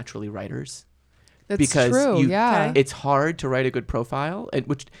not naturally writers. That's because true. Yeah. Okay. It's hard to write a good profile, and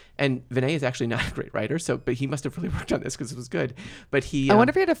Vinay is actually not a great writer. So, but he must have really worked on this because it was good. But he, I wonder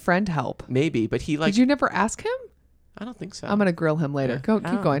if he had a friend help. maybe, but he like Did you never ask him? I don't think so. I'm gonna grill him later. Yeah. Go,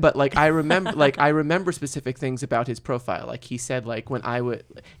 keep going. But like I remember specific things about his profile. Like he said, like it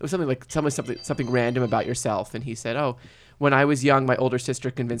was something like something random about yourself, and he said, "Oh, when I was young, my older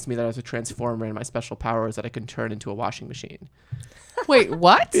sister convinced me that I was a transformer, and my special power is that I can turn into a washing machine." Wait,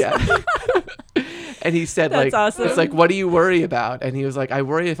 what? Yeah. And he said, That's like, awesome. it's like, what do you worry about? And he was like, I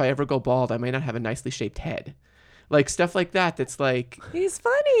worry if I ever go bald, I may not have a nicely shaped head. Like stuff like that. That's like, He's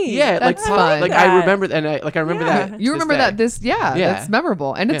funny. yeah, like That's fun. Like that. I remember, and I remember Yeah. that. You to remember this that? day. Yeah, Yeah. that's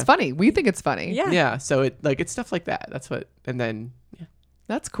memorable, and it's Yeah. funny. We think it's funny. Yeah. Yeah. So it's stuff like that. That's what. And then yeah.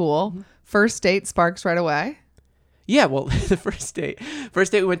 That's cool. Mm-hmm. First date sparks right away. Yeah, well, the first date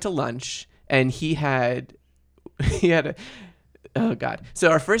we went to lunch, and he had a, oh God. So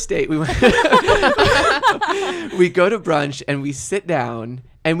our first date, we went, we go to brunch and we sit down,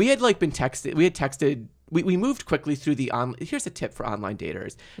 and we had like been texted. We had texted. We moved quickly through the here's a tip for online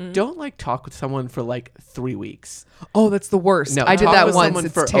daters. Don't like talk with someone for like 3 weeks. Oh, that's the worst. No, I did talk that with once. someone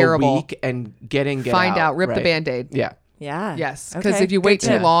It's for terrible. a week and get Find out. Rip the right? Band-Aid. Yeah. Yeah. Yes, because Okay, if you good wait too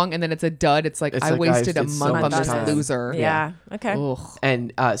tip. long and then it's a dud, it's like It's I like, wasted a wasted so month on much this time. loser. Yeah. Okay. Ugh.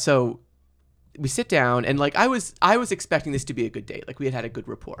 And so we sit down, and like I was expecting this to be a good date. Like we had a good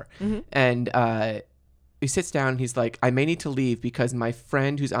rapport. And he sits down and he's like, I may need to leave because my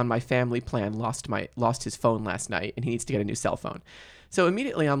friend who's on my family plan lost his phone last night and he needs to get a new cell phone. So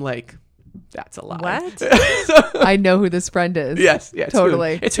immediately I'm like, that's a lie. What? I know who this friend is. Yes, yeah,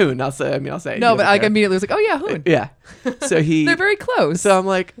 Totally. It's Hoon. I'll say. No, he but doesn't like care. immediately was like, oh yeah, Hoon. Yeah. So he. They're very close. So I'm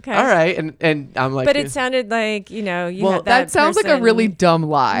like, Okay. all right, and I'm like, But it sounded like, you Well, had that sounds like a person- really dumb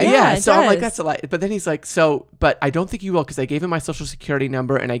lie. Yeah, yeah. it So I'm like, does. that's a lie. But then he's like, so, but I don't think you will because I gave him my social security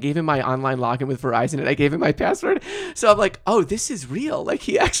number and I gave him my online login with Verizon and I gave him my password. So I'm like, oh, this is real. Like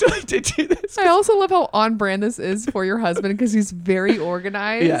he actually did do this. I also love how on brand this is for your husband because he's very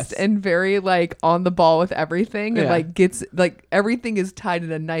organized Yes. and very like on the ball with everything and Yeah. like gets like everything is tied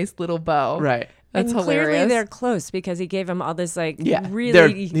in a nice little bow. Right. That's and hilarious. Clearly they're close because he gave him all this like Yeah.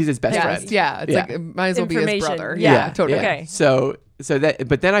 really. He's his best Yes, friend. yeah. It's Yeah. like it might as well be his Information. brother. Yeah. Yeah, totally. Yeah. Okay. So that,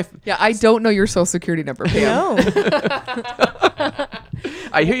 but then I don't know your social security number, Pam. No.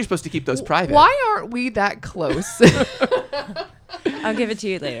 I hear you're supposed to keep those private. Why aren't we that close? I'll give it to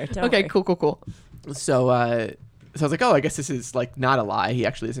you later. Don't Okay, worry. cool. So I was like, oh, I guess this is like not a lie. He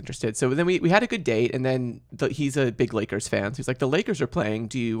actually is interested. So then we had a good date, and then he's a big Lakers fan. So he's like, the Lakers are playing.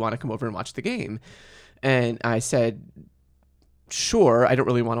 Do you want to come over and watch the game? And I said, sure. I don't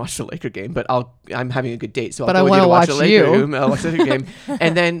really want to watch the Laker game, but I'm having a good date, so But I'll I go with you to wanna watch the watch Laker you. game. I'll watch the Laker game.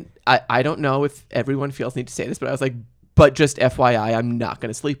 And then I don't know if everyone feels need to say this, but I was like, but just FYI, I'm not going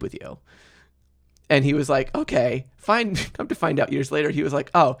to sleep with you. And he was like, okay, fine. Come to find out years later, he was like,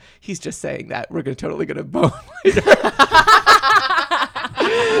 oh, he's just saying that. We're totally going to bone later.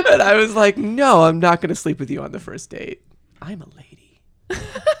 And I was like, no, I'm not going to sleep with you on the first date. I'm a lady.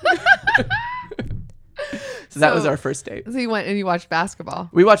 So that was So- our first date. So you went and you watched basketball.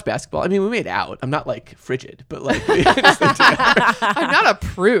 We watched basketball. I mean, we made out. I'm not like frigid, but like we just lived together. I'm not a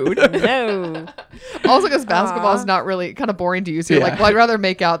prude. No. Also, because basketball is not really kind of boring to you. So you're Yeah. like, well, I'd rather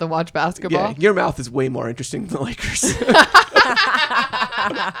make out than watch basketball. Yeah, your mouth is way more interesting than the Lakers.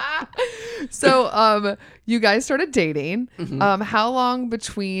 So, you guys started dating. Mm-hmm. How long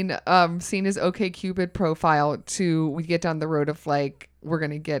between seeing his OkCupid profile to we get down the road of like we're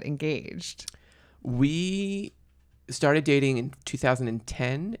gonna get engaged? We started dating in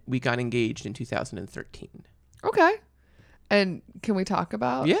 2010. We got engaged in 2013. Okay. And can we talk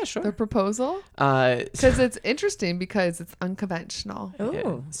about Yeah, sure. the proposal? So, Because it's interesting because it's unconventional.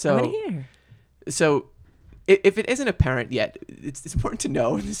 Oh, So- I'm in here. so if it isn't apparent yet, it's important to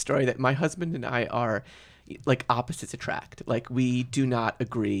know in this story that my husband and I are like opposites attract. Like we do not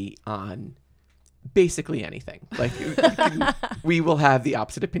agree on basically anything. Like we will have the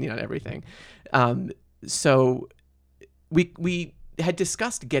opposite opinion on everything. So we had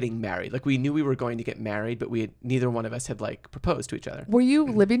discussed getting married. Like we knew we were going to get married, but neither one of us had like proposed to each other. Were you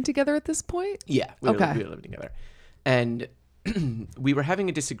living together at this point? Yeah, we Okay. were living together, and we were having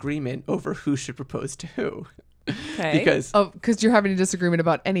a disagreement over who should propose to who. Okay. Because Oh, because you're having a disagreement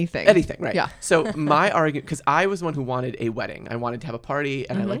about anything. anything, right? Yeah. So my argument, because I was one who wanted a wedding. I wanted to have a party,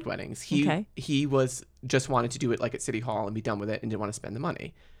 and I liked weddings. Okay. He was just wanted to do it like at City Hall and be done with it, and didn't want to spend the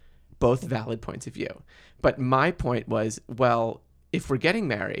money. Both valid points of view. But my point was, well, if we're getting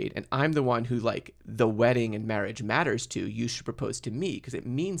married and I'm the one who like the wedding and marriage matters to, you should propose to me because it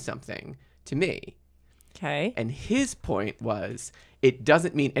means something to me. Okay. And his point was, it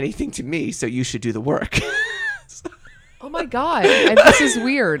doesn't mean anything to me, so you should do the work. Oh my God. And this is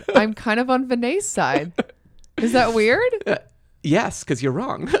weird. I'm kind of on Vinay's side. Is that weird? Yes, because you're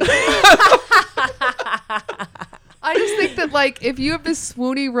wrong. I just think that like if you have this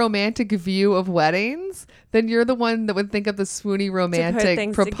swoony romantic view of weddings, then you're the one that would think of the swoony romantic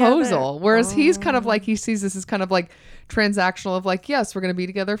things proposal. together. Whereas he's kind of like he sees this as kind of like transactional of like, yes, we're gonna be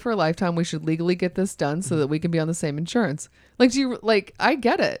together for a lifetime. We should legally get this done so that we can be on the same insurance. Like do you like I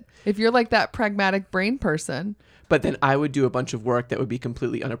get it. If you're like that pragmatic brain person. But then I would do a bunch of work that would be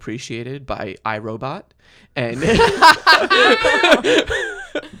completely unappreciated by iRobot. And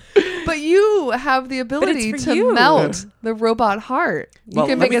But you have the ability for to you. melt the robot heart. You Well,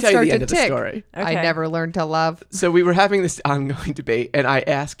 can let make me it tell you start the to end of the tick. story. I Okay. never learned to love. so we were having this ongoing debate, and I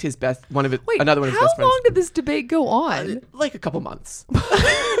asked Wait, another one of his how best friends. long did this debate go on? Like a couple months.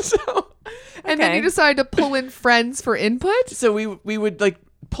 so And then Okay. you decided to pull in friends for input? so we would like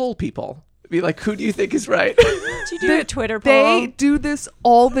poll people. Be like, who do you think is right? Did you do a Twitter poll? They do this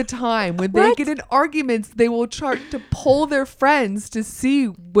all the time. When they What? get in arguments, they will try to poll their friends to see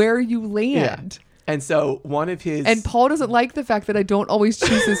where you land. And so one of his And Paul doesn't like the fact that I don't always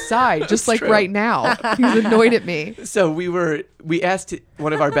choose his side, just like true. right now. He's annoyed at me. So we asked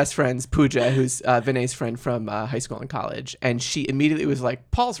one of our best friends, Pooja, who's Vinay's friend from high school and college, and she immediately was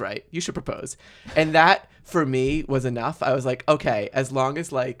like, Paul's right, you should propose. And that for me was enough. I was like, okay, as long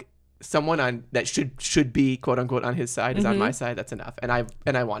as like someone on that should be quote unquote on his side is on my side, that's enough. And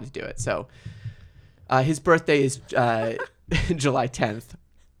I wanted to do it. So his birthday is July 10th.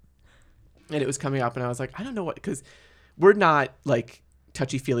 And it was coming up, and I was like, I don't know what, because we're not like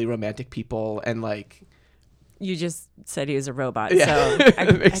touchy-feely romantic people, and like You just said he was a robot, Yeah. so I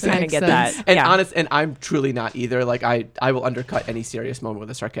That makes kind of sense. get that. and yeah. and I'm truly not either. Like I will undercut any serious moment with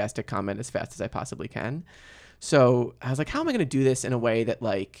a sarcastic comment as fast as I possibly can. So I was like, how am I going to do this in a way that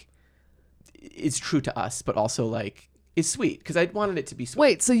like is true to us, but also like is sweet? Because I wanted it to be sweet.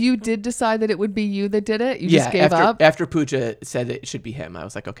 Wait, so you did decide that it would be you that did it? You just gave up? After Pooja said it should be him, I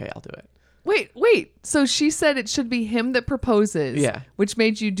was like, okay, I'll do it. Wait. So she said it should be him that proposes. Yeah. Which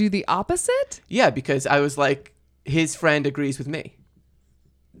made you do the opposite? Yeah, because I was like, his friend agrees with me.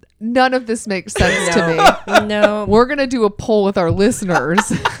 None of this makes sense to me. No. We're going to do a poll with our listeners.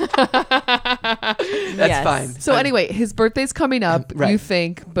 That's Yes. fine. So anyway, his birthday's coming up. Right. You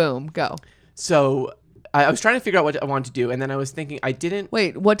think, boom, go. So I was trying to figure out what I wanted to do, and then I was thinking I didn't.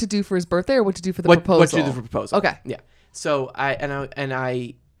 Wait, what to do for his birthday or what to do for the What proposal? to do the proposal? Okay. Yeah. So I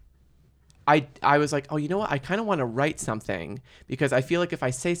was like, oh, you know what? I kind of want to write something because I feel like if I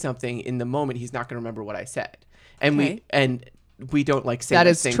say something in the moment, he's not going to remember what I said, and Okay. we don't like say That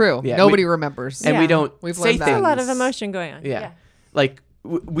nice is things. true. Yeah, Nobody remembers. and we Yeah. don't We've say learned that. things. a lot of emotion going on. Yeah. Like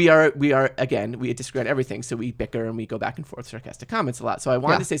we are again, we disagree on everything, so we bicker and we go back and forth sarcastic comments a lot. So I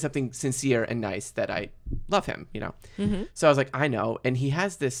wanted Yeah. to say something sincere and nice that I love him, you know. Mm-hmm. So I was like, I know, and he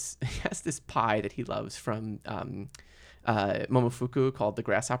has this pie that he loves from Momofuku called the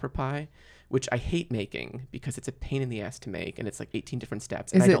grasshopper pie, which I hate making because it's a pain in the ass to make, and it's like 18 different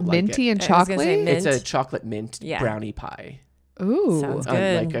steps. And Is I it don't like minty it. and I was gonna say chocolate? mint. It's a chocolate mint Yeah. brownie pie Ooh. Sounds on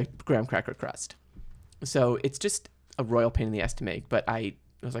good. like a graham cracker crust. So it's just a royal pain in the ass to make. But I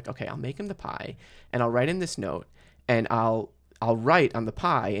was like, okay, I'll make him the pie, and I'll write him this note, and I'll write on the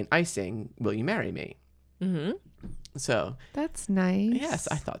pie in icing, "Will you marry me?" Mm-hmm. So That's nice. yes,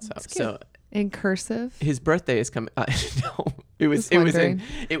 I thought so. That's cute. So In cursive? his birthday is coming. No, it was Just wondering.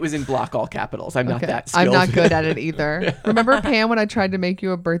 it was in block all capitals. I'm not Okay. that skilled. I'm not good at it either. Remember, Pam, when I tried to make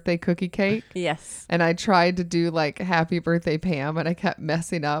you a birthday cookie cake? Yes. And I tried to do like happy birthday Pam and I kept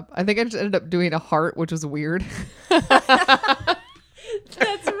messing up. I think I just ended up doing a heart, which was weird.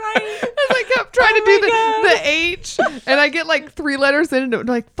 That's right. As I kept trying to do the H and I get like 3 letters in and it was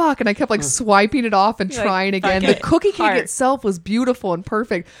like, fuck. And I kept like swiping it off and You're like, trying again. fuck The it. cookie cake Heart. itself was beautiful and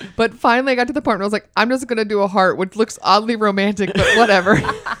perfect. But finally I got to the point where I was like, I'm just going to do a heart, which looks oddly romantic, but whatever.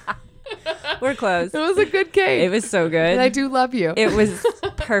 We're close. It was a good cake. It was so good. And I do love you. It was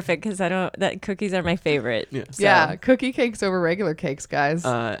perfect because that cookies are my favorite. Yeah. So, Yeah, cookie cakes over regular cakes, guys.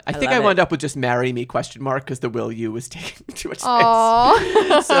 I think love I wound it. up with just "marry me?" because the "will you" was taking too much space.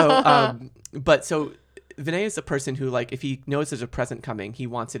 Aww. So Vinay is a person who, like, if he knows there's a present coming, he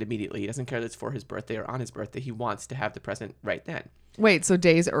wants it immediately. He doesn't care that it's for his birthday or on his birthday. He wants to have the present right then. Wait, so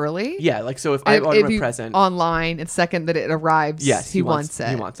days early? Yeah, like, so if I order him a you present, online, and second that it arrives, yes, he wants it.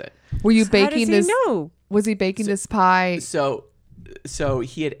 He wants it. Were you So how baking does he this? know? Was he baking this pie? So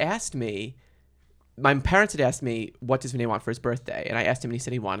he had asked me. My parents had asked me, what does Vinay want for his birthday? And I asked him, and he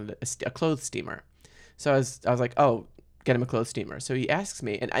said he wanted a clothes steamer. So I was like, oh, get him a clothes steamer. So he asks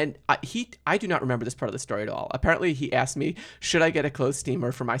me, and I do not remember this part of the story at all. Apparently, he asked me, should I get a clothes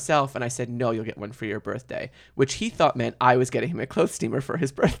steamer for myself? And I said, no, you'll get one for your birthday, which he thought meant I was getting him a clothes steamer for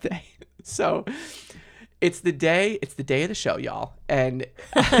his birthday. So it's the day of the show, y'all, and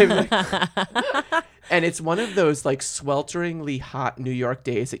I'm like, and it's one of those like swelteringly hot New York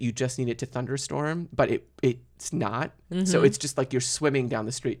days that you just need it to thunderstorm, but it's not. So it's just like you're swimming down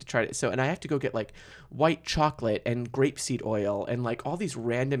the street to try to. And I have to go get like white chocolate and grapeseed oil and like all these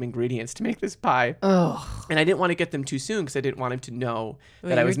random ingredients to make this pie. Oh, And I didn't want to get them too soon because I didn't want him to know What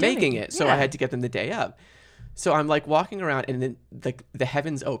that you I were was making doing. it. So I Yeah. had to get them the day of. So I'm like walking around and then like the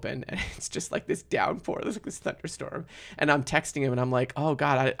heavens open and it's just like this downpour. There's like this thunderstorm. And I'm texting him and I'm like, oh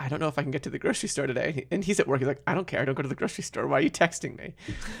God, I don't know if I can get to the grocery store today. And he's at work. He's like, I don't care. I don't go to the grocery store. Why are you texting me?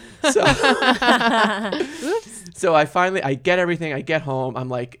 So, so I get everything. I get home. I'm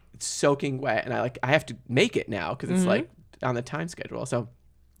like soaking wet and I have to make it now because it's like on the time schedule. So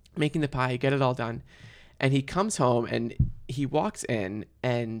making the pie, get it all done. And he comes home and he walks in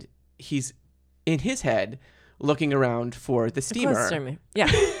and he's in his head looking around for the steamer. Clothes steamer.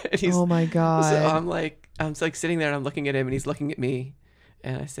 Yeah. And he's, oh my God. so I'm like sitting there and I'm looking at him and he's looking at me.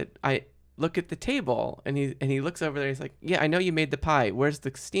 And I said, look at the table, and he looks over there. He's like, yeah, I know you made the pie. Where's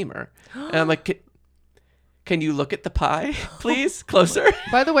the steamer? And I'm like, can you look at the pie, please, closer?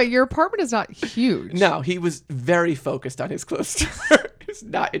 By the way, your apartment is not huge. No, he was very focused on his clothes steamer. He was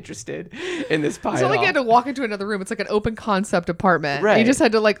not interested in this pie It's at not like all. you had to walk into another room. It's like an open concept apartment. Right. You just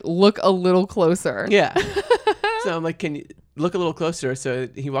had to like look a little closer. Yeah. So I'm like, can you look a little closer? So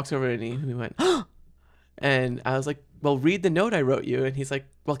he walks over and he went, and I was like, well, read the note I wrote you. And he's like,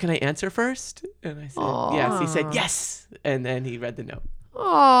 well, can I answer first? And I said, yes. He said, yes. And then he read the note.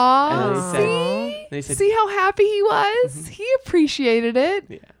 Aww. And then See? he said, See how happy he was? He appreciated it.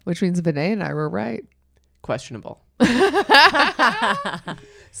 yeah, Which means Vinay and I were right. questionable.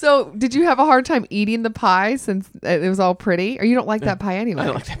 So did you have a hard time eating the pie since it was all pretty? Or you don't like that pie anyway? I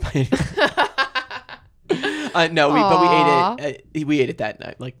don't like that pie. No, but we ate it. We ate it that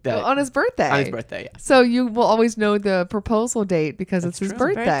night, like that On his birthday. on his birthday. Yeah. So you will always know the proposal date because it's his true.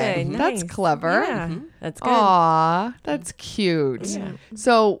 birthday. That's Nice. clever. Yeah, that's good. Aw, that's cute. Yeah.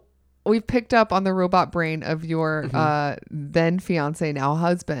 So we've picked up on the robot brain of your then fiance, now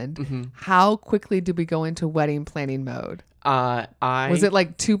husband. How quickly did we go into wedding planning mode? Was it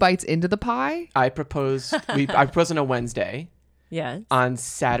like 2 bites into the pie? I proposed. I proposed on a Wednesday. Yes. On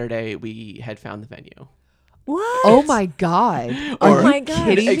Saturday, we had found the venue. What? Oh my God. Oh Are my you God.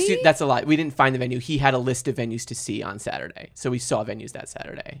 kidding Excuse- me? That's a lie. We didn't find the venue. He had a list of venues to see on Saturday, so we saw venues that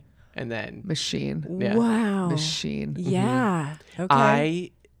Saturday, and then Machine. yeah. Wow. Machine. Yeah. Okay.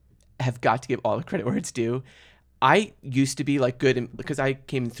 I have got to give all the credit where it's due. I used to be like good because I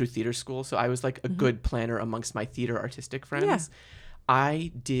came through theater school, so I was like a good planner amongst my theater artistic friends. Yeah.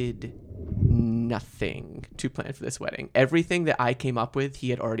 I did nothing to plan for this wedding. Everything that I came up with,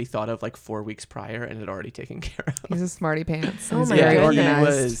 he had already thought of like 4 weeks prior and had already taken care of. He's a smarty pants. Oh He's my very goodness.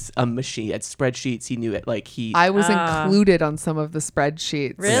 organized. He was a machine. He had spreadsheets. He knew it. Like he. I was included on some of the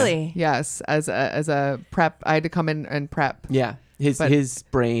spreadsheets. Really? Yes. As a prep, I had to come in and prep. yeah. But- His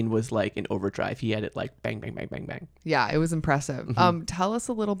brain was like in overdrive. He had it like bang, bang, bang, bang, bang. Yeah, it was impressive. Tell us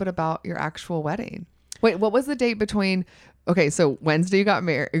a little bit about your actual wedding. Wait, what was the date between? Okay, so Wednesday you got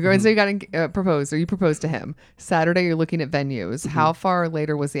married. Wednesday you got proposed, or you proposed to him. Saturday you're looking at venues. How far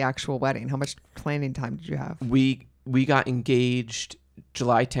later was the actual wedding? How much planning time did you have? We got engaged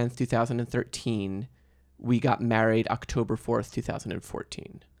July 10th, 2013. We got married October 4th,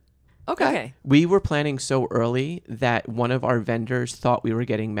 2014. Okay. We were planning so early that one of our vendors thought we were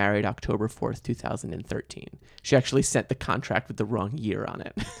getting married October 4th, 2013. She actually sent the contract with the wrong year on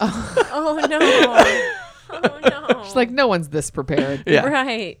it. Oh no. Oh no. She's like, no one's this prepared. Yeah.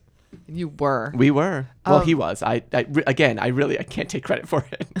 Right. And you were. We were. Well, he was. I can't take credit for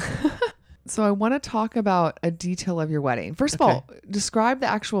it. So I want to talk about a detail of your wedding. First of all, describe the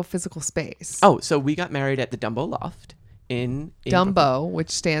actual physical space. Oh, so we got married at the Dumbo Loft in Dumbo, which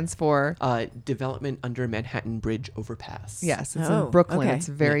stands for Development Under Manhattan Bridge Overpass. yes, it's Oh, in Brooklyn. okay. It's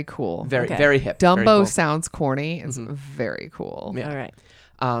very cool. Very, Okay. very hip. Dumbo very cool. sounds corny. It's very cool. Yeah. All right.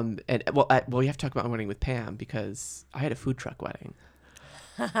 And we have to talk about my wedding with Pam because I had a food truck wedding.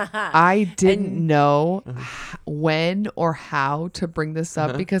 I didn't know when or how to bring this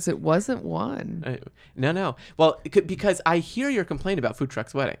up because it wasn't one. No. Well, because I hear your complaint about food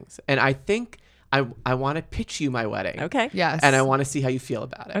trucks weddings, and I think I want to pitch you my wedding. Okay. Yes. And I want to see how you feel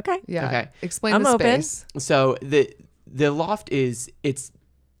about it. Okay. Yeah. Okay. Explain I'm the open. space. So the loft is it's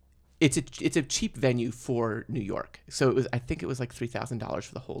a cheap venue for New York. So I think it was like $3,000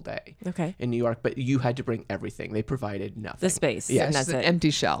 for the whole day. Okay. In New York, but you had to bring everything. They provided nothing. The space. Yeah. And It's that's just an it. empty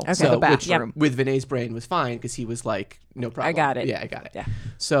shell. Okay. So the which bathroom. with Vinay's brain was fine because he was like, no problem. got it. Yeah, I got it. Yeah.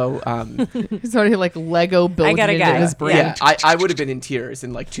 So He's already like Lego building got a into guy. his brain. yeah, I would have been in tears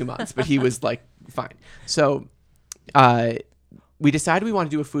in like 2 months, but he was like fine. So we decided we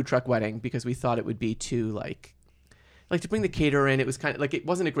wanted to do a food truck wedding because we thought it would be too like to bring the caterer in. It was kind of like it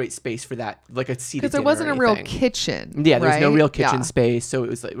wasn't a great space for that, like a seated Because there dinner wasn't or a real anything. kitchen. Yeah, there was no right? real kitchen Yeah. space, so it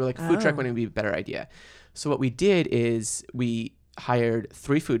was like we're like food truck Oh. wedding would be a better idea. So what we did is we hired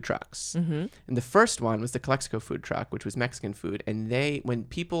 3 food trucks, and the first one was the Calexico food truck, which was Mexican food. And when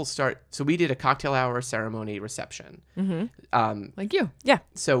people start, so we did a cocktail hour, ceremony, reception. Like you. Yeah.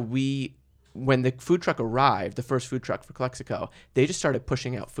 So when the food truck arrived, the first food truck for Calexico, they just started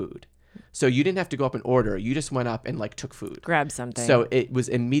pushing out food. So you didn't have to go up and order. You just went up and like took food. Grab something. So it was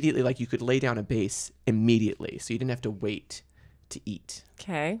immediately like you could lay down a base immediately. So you didn't have to wait to eat.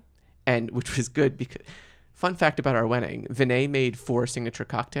 Okay. And which was good because fun fact about our wedding, Vinay made 4 signature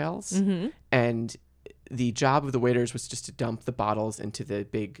cocktails and the job of the waiters was just to dump the bottles into the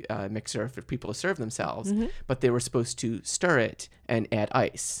big mixer for people to serve themselves, but they were supposed to stir it and add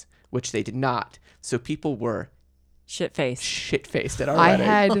ice, which they did not. So people were shit-faced at our I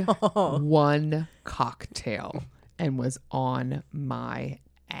wedding. had one cocktail and was on my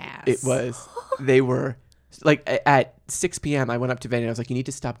ass. It was, they were like at 6 p.m. I went up to Vanny and I was like, you need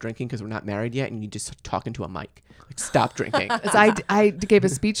to stop drinking because we're not married yet and you need to just talk into a mic. Like, stop drinking. 'Cause I gave a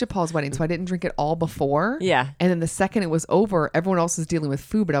speech at Paul's wedding, so I didn't drink it all before. Yeah. And then the second it was over, everyone else was dealing with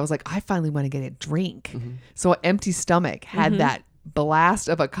food, but I was like, I finally want to get a drink. So an empty stomach had that blast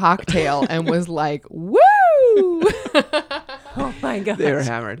of a cocktail and was like, woo! Oh my god. They were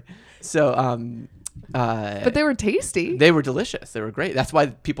hammered. So, But they were tasty. they were delicious. They were great. That's why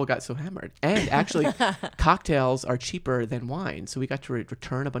people got so hammered. And actually, cocktails are cheaper than wine. So we got to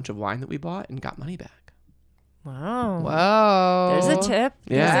return a bunch of wine that we bought and got money back. Wow. Whoa. There's a tip.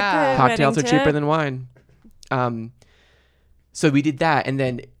 Yeah. There's a good Cocktails are wedding cheaper tip. than wine. So we did that, and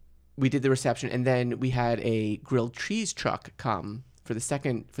then we did the reception, and then we had a grilled cheese truck come for the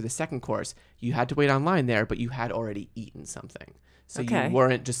second course. You had to wait online there, but you had already eaten something. So Okay. you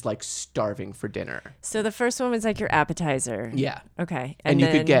weren't just like starving for dinner. So the first one was like your appetizer. Yeah. Okay. And you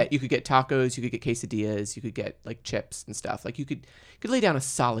then- could get tacos, you could get quesadillas, you could get like chips and stuff. Like you could lay down a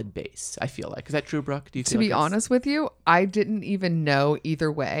solid base, I feel like. Is that true, Brooke? Do you To feel be like that's- honest with you, I didn't even know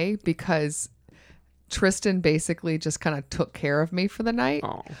either way because Tristan basically just kind of took care of me for the night.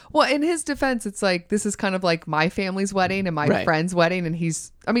 Oh. Well, in his defense, it's like this is kind of like my family's wedding and my Right. friend's wedding,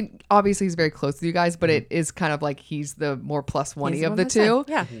 and obviously he's very close to you guys, but it is kind of like he's the more plus one He's of on the this two. side.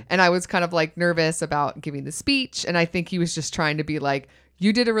 Yeah. And I was kind of like nervous about giving the speech, and I think he was just trying to be like,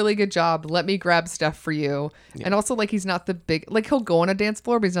 you did a really good job. Let me grab stuff for you. And also, like, he's not the big, like, he'll go on a dance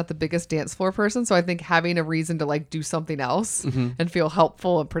floor, but he's not the biggest dance floor person. So I think having a reason to, like, do something else and feel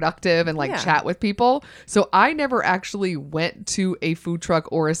helpful and productive and, like, Yeah. chat with people. So I never actually went to a food truck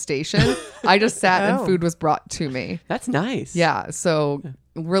or a station. I just sat and Oh. food was brought to me. That's nice. Yeah. So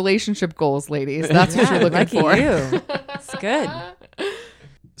relationship goals, ladies. That's what Yeah, you're looking lucky for. you. It's good.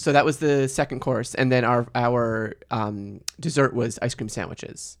 So that was the second course, and then our dessert was ice cream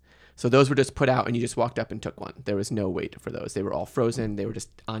sandwiches. So those were just put out, and you just walked up and took one. There was no wait for those. They were all frozen. They were just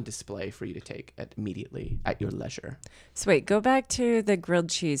on display for you to take immediately at your leisure. So wait, go back to the grilled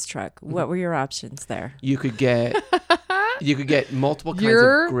cheese truck. What were your options there? You could get multiple kinds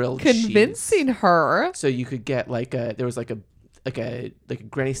You're of grilled convincing cheese. her. So you could get there was a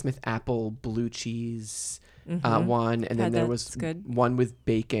Granny Smith apple blue cheese one, and then Had there that. was It's good. one with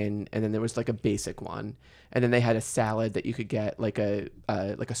bacon, and then there was like a basic one, and then they had a salad that you could get like a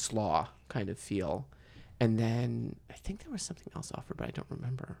slaw kind of feel, and then I think there was something else offered, but I don't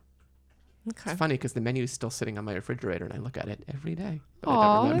remember. Okay. It's funny because the menu is still sitting on my refrigerator, and I look at it every day. But I don't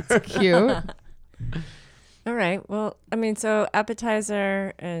Oh, remember. that's cute. All right. Well, I mean, so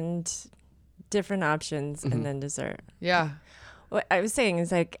appetizer and different options and then dessert. Yeah. What I was saying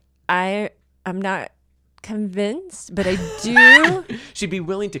is like I'm not convinced, but I do She'd be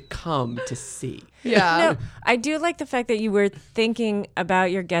willing to come to see. Yeah. no, I do like the fact that you were thinking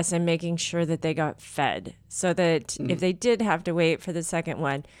about your guests and making sure that they got fed so that if they did have to wait for the second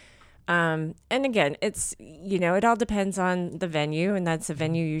one. And again, it's, it all depends on the venue, and that's the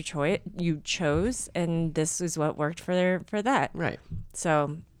venue you chose. And this is what worked for that. Right.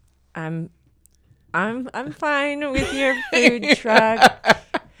 So I'm fine with your food truck.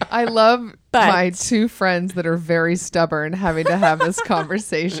 I love But- my two friends that are very stubborn having to have this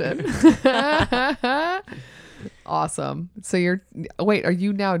conversation. Awesome. So are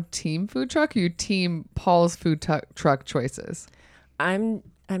you now team food truck or you team Paul's food truck choices? I'm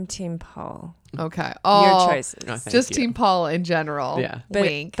team Paul. Okay. Your Oh, choices. No, thank just you. team Paul in general. Yeah.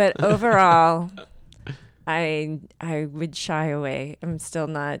 Wink. But overall, I would shy away. I'm still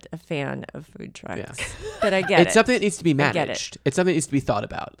not a fan of food trucks. Yeah. But I get It's it. something that needs to be I get it. managed. It's something that needs to be thought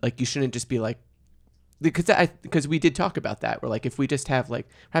about. Like you shouldn't just be like, because we did talk about that. We're like, if we just have like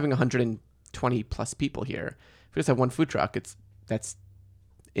having 120 plus people here, if we just have one food truck, that's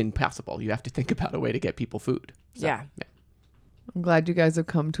impossible. You have to think about a way to get people food. So, Yeah. I'm glad you guys have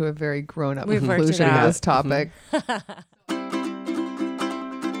come to a very grown-up We've worked it conclusion to out. this topic.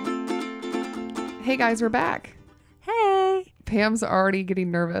 Hey guys, we're back. Hey. Pam's already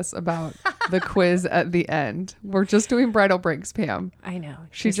getting nervous about the quiz at the end. We're just doing bridal breaks, Pam. I know.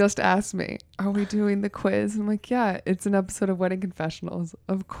 She just asked me, are we doing the quiz? I'm like, yeah, it's an episode of Wedding Confessionals.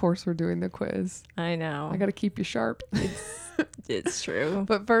 Of course we're doing the quiz. I know. I got to keep you sharp. It's true.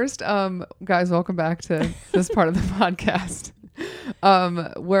 But first, guys, welcome back to this part of the podcast.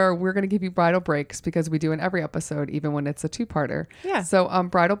 where we're going to give you bridal breaks because we do in every episode, even when it's a two-parter. Yeah. So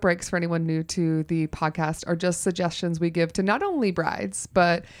bridal breaks for anyone new to the podcast are just suggestions we give to not only brides,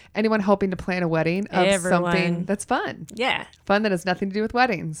 but anyone helping to plan a wedding of Everyone. something that's fun. Yeah. Fun that has nothing to do with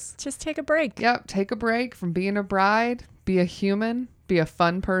weddings. Just take a break. Yep. Take a break from being a bride, be a human, be a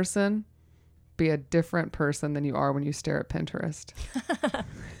fun person, be a different person than you are when you stare at Pinterest.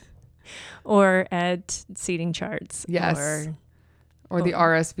 Or at seating charts. Yes. Or the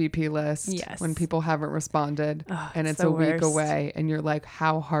RSVP list. Yes. When people haven't responded and it's it's the a week worst. away and you're like,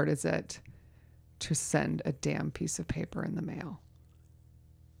 how hard is it to send a damn piece of paper in the mail?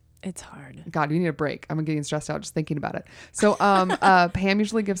 It's hard. God, you need a break. I'm getting stressed out just thinking about it. So Pam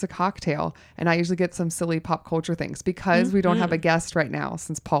usually gives a cocktail and I usually get some silly pop culture things because we don't have a guest right now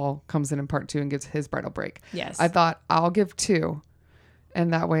since Paul comes in part 2 and gives his bridal break. Yes. I thought I'll give 2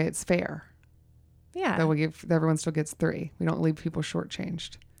 and that way it's fair. Yeah. That we give everyone still gets 3. We don't leave people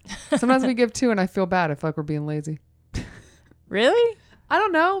shortchanged. Sometimes we give 2 and I feel bad. I feel like we're being lazy. Really? I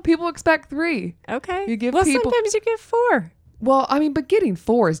don't know. People expect 3. Okay. You give well, people- sometimes you get 4. Well, I mean, but getting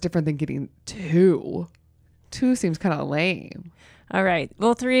 4 is different than getting 2. 2 seems kind of lame. All right.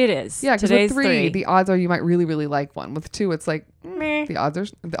 Well, 3 it is. Yeah, because Today's with 3, the odds are you might really, really like one. With 2, it's like Meh. the odds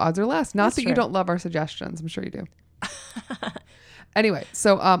are less. Not That's that you true. don't love our suggestions. I'm sure you do. Anyway,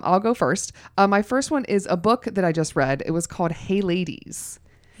 so I'll go first. My first one is a book that I just read. It was called Hey Ladies.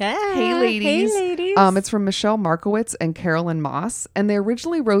 Hey Ladies. Hey, ladies. It's from Michelle Markowitz and Carolyn Moss. And they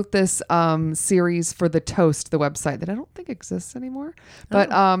originally wrote this series for The Toast, the website that I don't think exists anymore. But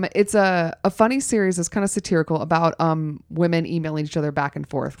it's a funny series that's kind of satirical about women emailing each other back and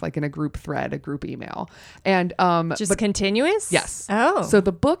forth, like in a group thread, a group email. And Just continuous? yes. Oh. So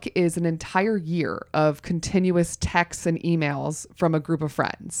the book is an entire year of continuous texts and emails from a group of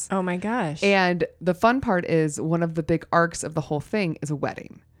friends. Oh my gosh. And the fun part is one of the big arcs of the whole thing is a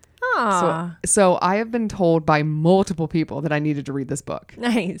wedding. Aw. So I have been told by multiple people that I needed to read this book.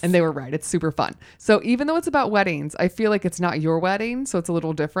 Nice. And they were right. It's super fun. So even though it's about weddings, I feel like it's not your wedding. So it's a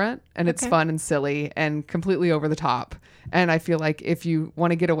little different and it's Okay. fun and silly and completely over the top. And I feel like if you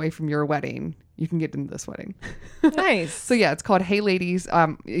want to get away from your wedding, you can get into this wedding. Nice. So yeah, it's called Hey Ladies.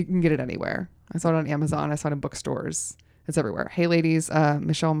 You can get it anywhere. I saw it on Amazon. I saw it in bookstores. It's everywhere. Hey Ladies,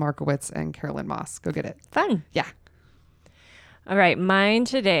 Michelle Markowitz and Carolyn Moss. Go get it. Fun. Yeah. All right. Mine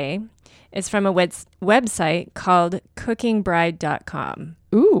today is from a website called cookingbride.com.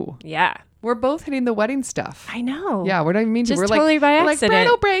 Ooh. Yeah. We're both hitting the wedding stuff. I know. Yeah, we don't even mean to. Just We're totally like, by we're like accident.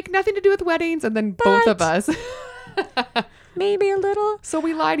 bridal break, nothing to do with weddings, and then both of us. Maybe a little. So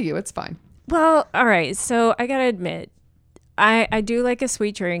we lie to you. It's fine. Well, all right. So I gotta admit, I do like a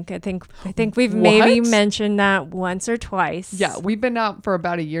sweet drink. I think we've maybe What? mentioned that once or twice. Yeah, we've been out for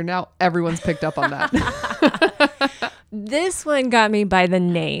about a year now. Everyone's picked up on that. This one got me by the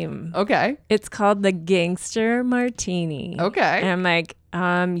name. Okay. It's called the Gangster Martini. Okay. And I'm like,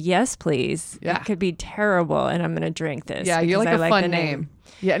 yes, please. Yeah. It could be terrible, and I'm gonna drink this. Yeah, you because like I a fun the name.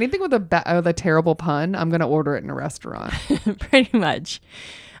 Yeah, anything with a terrible pun, I'm gonna order it in a restaurant. Pretty much.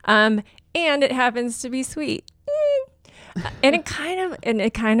 And it happens to be sweet. And it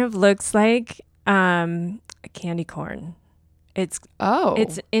kind of looks like a candy corn. It's Oh,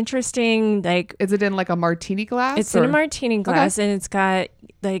 interesting. Like is it in like a martini glass? it's in a or- martini glass, and it's got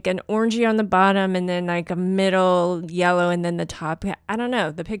like an orangey on the bottom, and then like a middle yellow, and then the top. I don't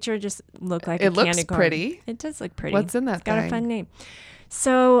know. The picture just looked like It a looks candy corn. pretty. It does look pretty. What's in that It's got a thing? fun name.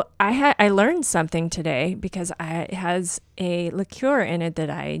 So I learned something today because it has a liqueur in it that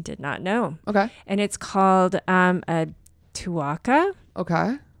I did not know, Okay. and it's called a Tuaca.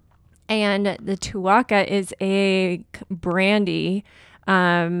 Okay. And the Tuaca is a brandy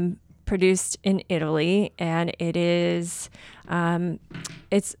produced in Italy, and it is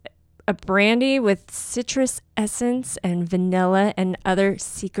it's a brandy with citrus essence and vanilla and other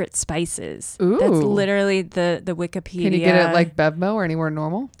secret spices. Ooh. That's literally the Wikipedia. Can you get it like Bevmo or anywhere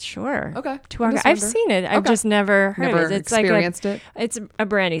normal? Sure. Okay. Tuaca. I've seen it. I've Okay. just never heard Never it. It's experienced it. It's a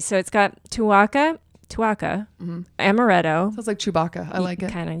brandy. So it's got Tuaca, amaretto. Sounds like Chewbacca. I like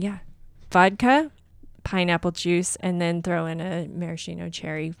it. Kind of, yeah. Vodka, pineapple juice, and then throw in a maraschino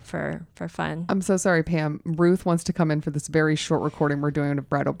cherry for fun. I'm so sorry, Pam. Ruth wants to come in for this very short recording we're doing of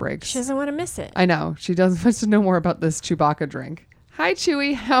bridal breaks. She doesn't want to miss it. I know. She does wants to know more about this Chewbacca drink. Hi,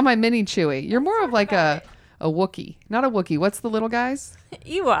 Chewie. How am I mini Chewie? You're more of like a Wookiee. Not a Wookiee. What's the little guys?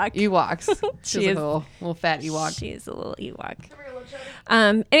 Ewok. Ewoks. She's She a is- little fat Ewok. She is a little Ewok.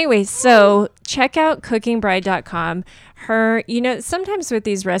 Anyway, so check out cookingbride.com. Sometimes with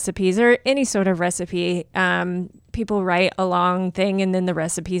these recipes or any sort of recipe, people write a long thing and then the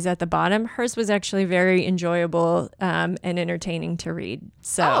recipe's at the bottom. Hers was actually very enjoyable and entertaining to read.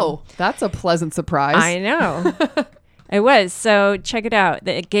 So Oh, that's a pleasant surprise. I know. It was. So check it out.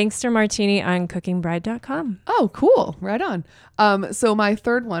 The Gangster Martini on cookingbride.com. Oh, cool. Right on. So my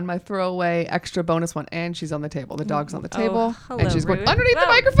third one, my throwaway extra bonus one, and she's on the table. The dog's on the table. hello, and she's going Ruth. underneath the Whoa.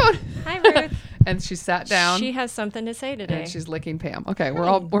 microphone. Hi, Ruth. And she sat down. She has something to say today. And she's licking Pam. Okay,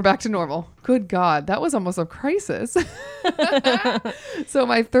 we're back to normal. Good God, that was almost a crisis. So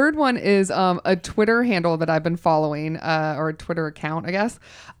my third one is a Twitter handle that I've been following, or a Twitter account, I guess.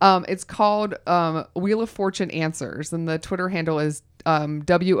 It's called Wheel of Fortune Answers, and the Twitter handle is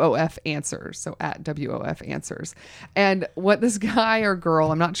WOF Answers, so at WOF Answers. And what this guy or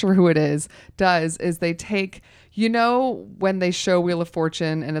girl, I'm not sure who it is, does is they take, you know, when they show Wheel of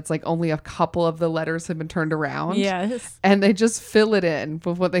Fortune and it's like only a couple of the letters have been turned around. Yes. And they just fill it in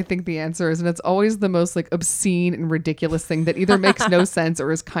with what they think the answer is. And it's always the most like obscene and ridiculous thing that either makes no sense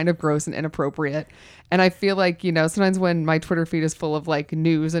or is kind of gross and inappropriate. And I feel like, you know, sometimes when my Twitter feed is full of like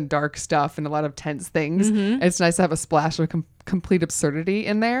news and dark stuff and a lot of tense things, it's nice to have a splash of complete absurdity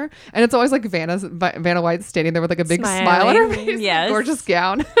in there. And it's always like Vanna White standing there with like a big smile on her Smiling. face, Yes. gorgeous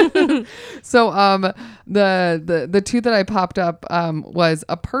gown. So the two that I popped up was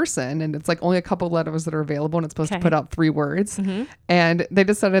a person, and it's like only a couple letters that are available, and it's supposed to Okay. put out 3 words. And they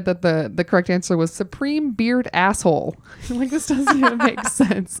decided that the correct answer was Supreme Beard Asshole. Like, this doesn't even make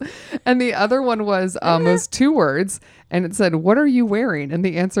sense. And the other one was 2 words, and it said, "What are you wearing?" And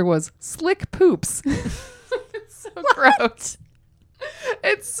the answer was slick poops. It's so gross.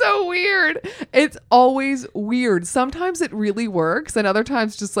 It's so weird. It's always weird. Sometimes it really works, and other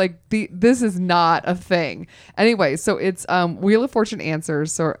times just like this is not a thing. Anyway, so it's Wheel of Fortune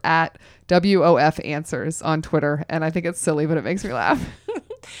Answers, or at WOF Answers on Twitter, and I think it's silly, but it makes me laugh.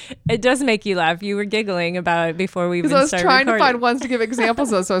 It does make you laugh. You were giggling about it before we even Because I was started trying to recording. find ones to give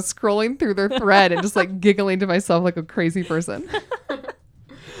examples of, so I was scrolling through their thread and just like giggling to myself like a crazy person.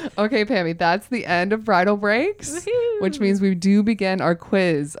 Okay, Pammy, that's the end of Bridal Breaks, Woohoo. which means we do begin our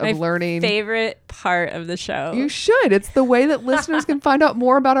quiz of My learning. favorite part of the show. You should. It's the way that listeners can find out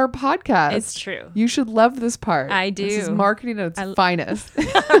more about our podcast. It's true. You should love this part. I do. This is marketing at its finest.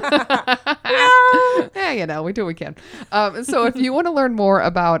 Yeah, you know, we do what we can. So if you want to learn more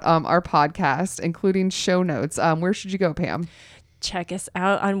about our podcast, including show notes, where should you go, Pam? Check us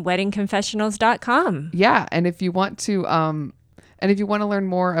out on weddingconfessionals.com. Yeah, and if you want to learn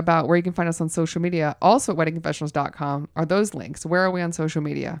more about where you can find us on social media, also at weddingconfessionals.com are those links. Where are we on social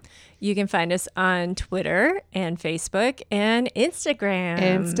media? You can find us on Twitter and Facebook and Instagram.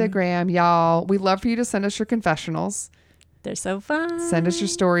 Instagram, y'all. We love for you to send us your confessionals. They're so fun. Send us your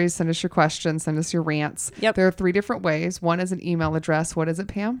stories, send us your questions, send us your rants. Yep. There are 3 different ways. One is an email address. What is it,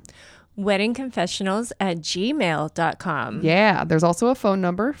 Pam? weddingconfessionals@gmail.com. Yeah. There's also a phone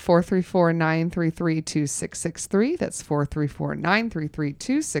number, 434-933-2663. That's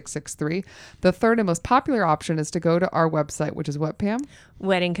 434-933-2663. The third and most popular option is to go to our website, which is what, Pam?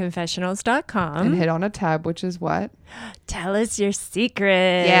 weddingconfessionals.com. And hit on a tab, which is what? Tell us your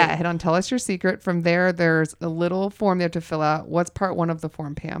secret. Yeah, hit on Tell Us Your Secret. From there, there's a little form they have to fill out. What's part 1 of the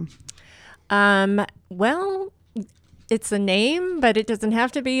form, Pam? Well, it's a name, but it doesn't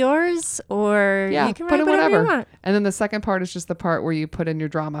have to be yours, or Yeah, you can put write in whatever you whatever. want. And then the second part is just the part where you put in your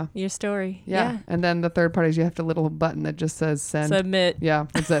drama. Your story. Yeah. And then the third part is you have to little button that just says send. Submit. Yeah,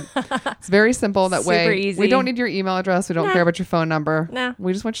 that's it. It's very simple. That way, Super easy. we don't need your email address. We don't Nah. care about your phone number. Nah.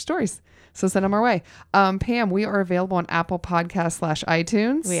 We just want your stories. So send them our way. Pam, we are available on Apple Podcasts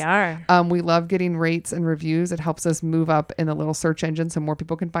 /iTunes. We are. We love getting rates and reviews. It helps us move up in the little search engine so more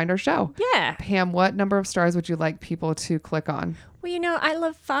people can find our show. Yeah. Pam, what number of stars would you like people to click on? Well, I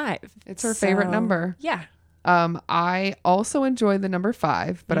love 5. It's her favorite number. Yeah. I also enjoy the number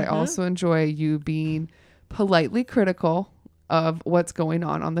 5, but I also enjoy you being politely critical of what's going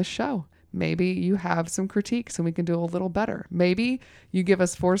on the show. Maybe you have some critiques and we can do a little better. Maybe you give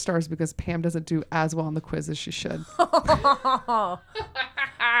us 4 stars because Pam doesn't do as well on the quiz as she should.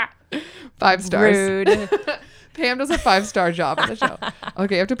 5 stars. Rude. Pam does a 5-star job on the show.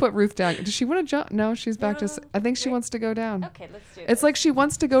 Okay, you have to put Ruth down. Does she want to jump? No, she's back to... I think she wants to go down. Okay, let's do It's like she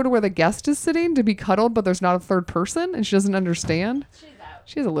wants to go to where the guest is sitting to be cuddled, but there's not a third person and she doesn't understand. She's out.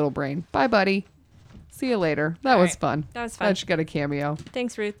 She has a little brain. Bye, buddy. See you later. That was right. fun. That was Glad fun. she got a cameo.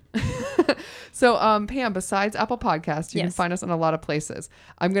 Thanks, Ruth. So, Pam, besides Apple Podcasts, you can Yes. find us on a lot of places.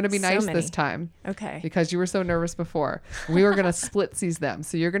 I'm going to be So nice many. this time Okay. because you were so nervous before. We were going to split seize them.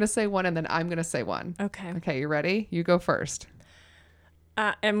 So you're going to say one and then I'm going to say one. Okay. Okay, you ready? You go first.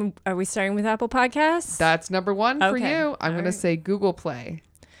 And are we starting with Apple Podcasts? That's number 1 for Okay. you. I'm All going to right. say Google Play.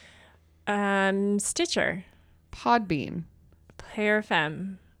 Stitcher. Podbean, Player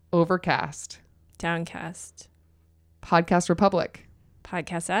FM, Overcast, Downcast, Podcast Republic,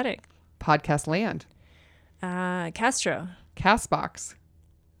 Podcast Addict, Podcast Land, Castro, Castbox,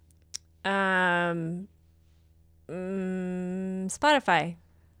 Spotify,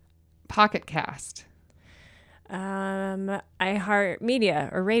 Pocket Cast.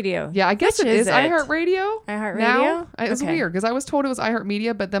 iHeartMedia or radio. Yeah, I guess Which it is it? iHeartRadio. iHeartRadio? Now, it was Okay. weird because I was told it was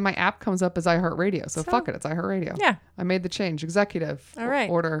iHeartMedia, but then my app comes up as iHeartRadio. So fuck it, it's iHeartRadio. Yeah. I made the change. Executive All right.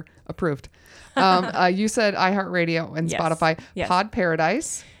 order approved. You said iHeartRadio and Yes. Spotify, Yes. Pod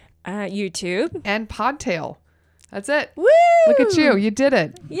Paradise, YouTube. and Podtail. That's it. Woo! Look at you. You did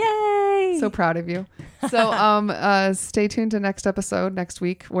it. Yay! So proud of you. So stay tuned to next episode next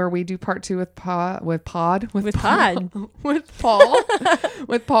week where we do part 2 with Pod. With Pod. with Paul.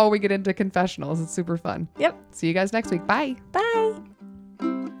 With Paul, we get into confessionals. It's super fun. Yep. See you guys next week. Bye. Bye.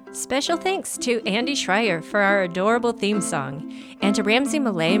 Special thanks to Andy Schreier for our adorable theme song, and to Ramsey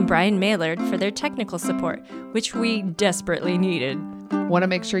Millay and Brian Maylard for their technical support, which we desperately needed. Want to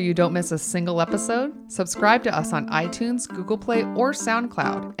make sure you don't miss a single episode? Subscribe to us on iTunes, Google Play, or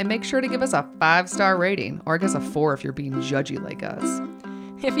SoundCloud, and make sure to give us a 5-star rating, or I guess a 4 if you're being judgy like us.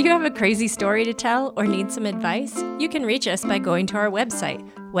 If you have a crazy story to tell or need some advice, you can reach us by going to our website,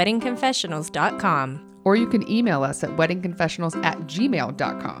 weddingconfessionals.com, Or you can email us at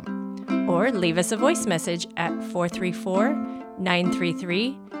weddingconfessionals@gmail.com. or leave us a voice message at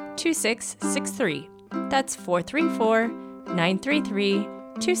 434-933-2663. That's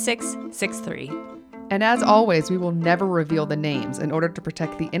 434-933-2663. And as always, we will never reveal the names in order to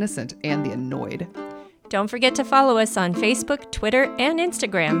protect the innocent and the annoyed. Don't forget to follow us on Facebook, Twitter, and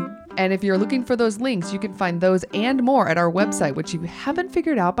Instagram. And if you're looking for those links, you can find those and more at our website, which you haven't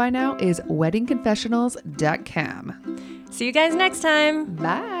figured out by now is weddingconfessionals.com. See you guys next time.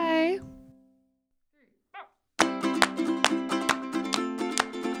 Bye.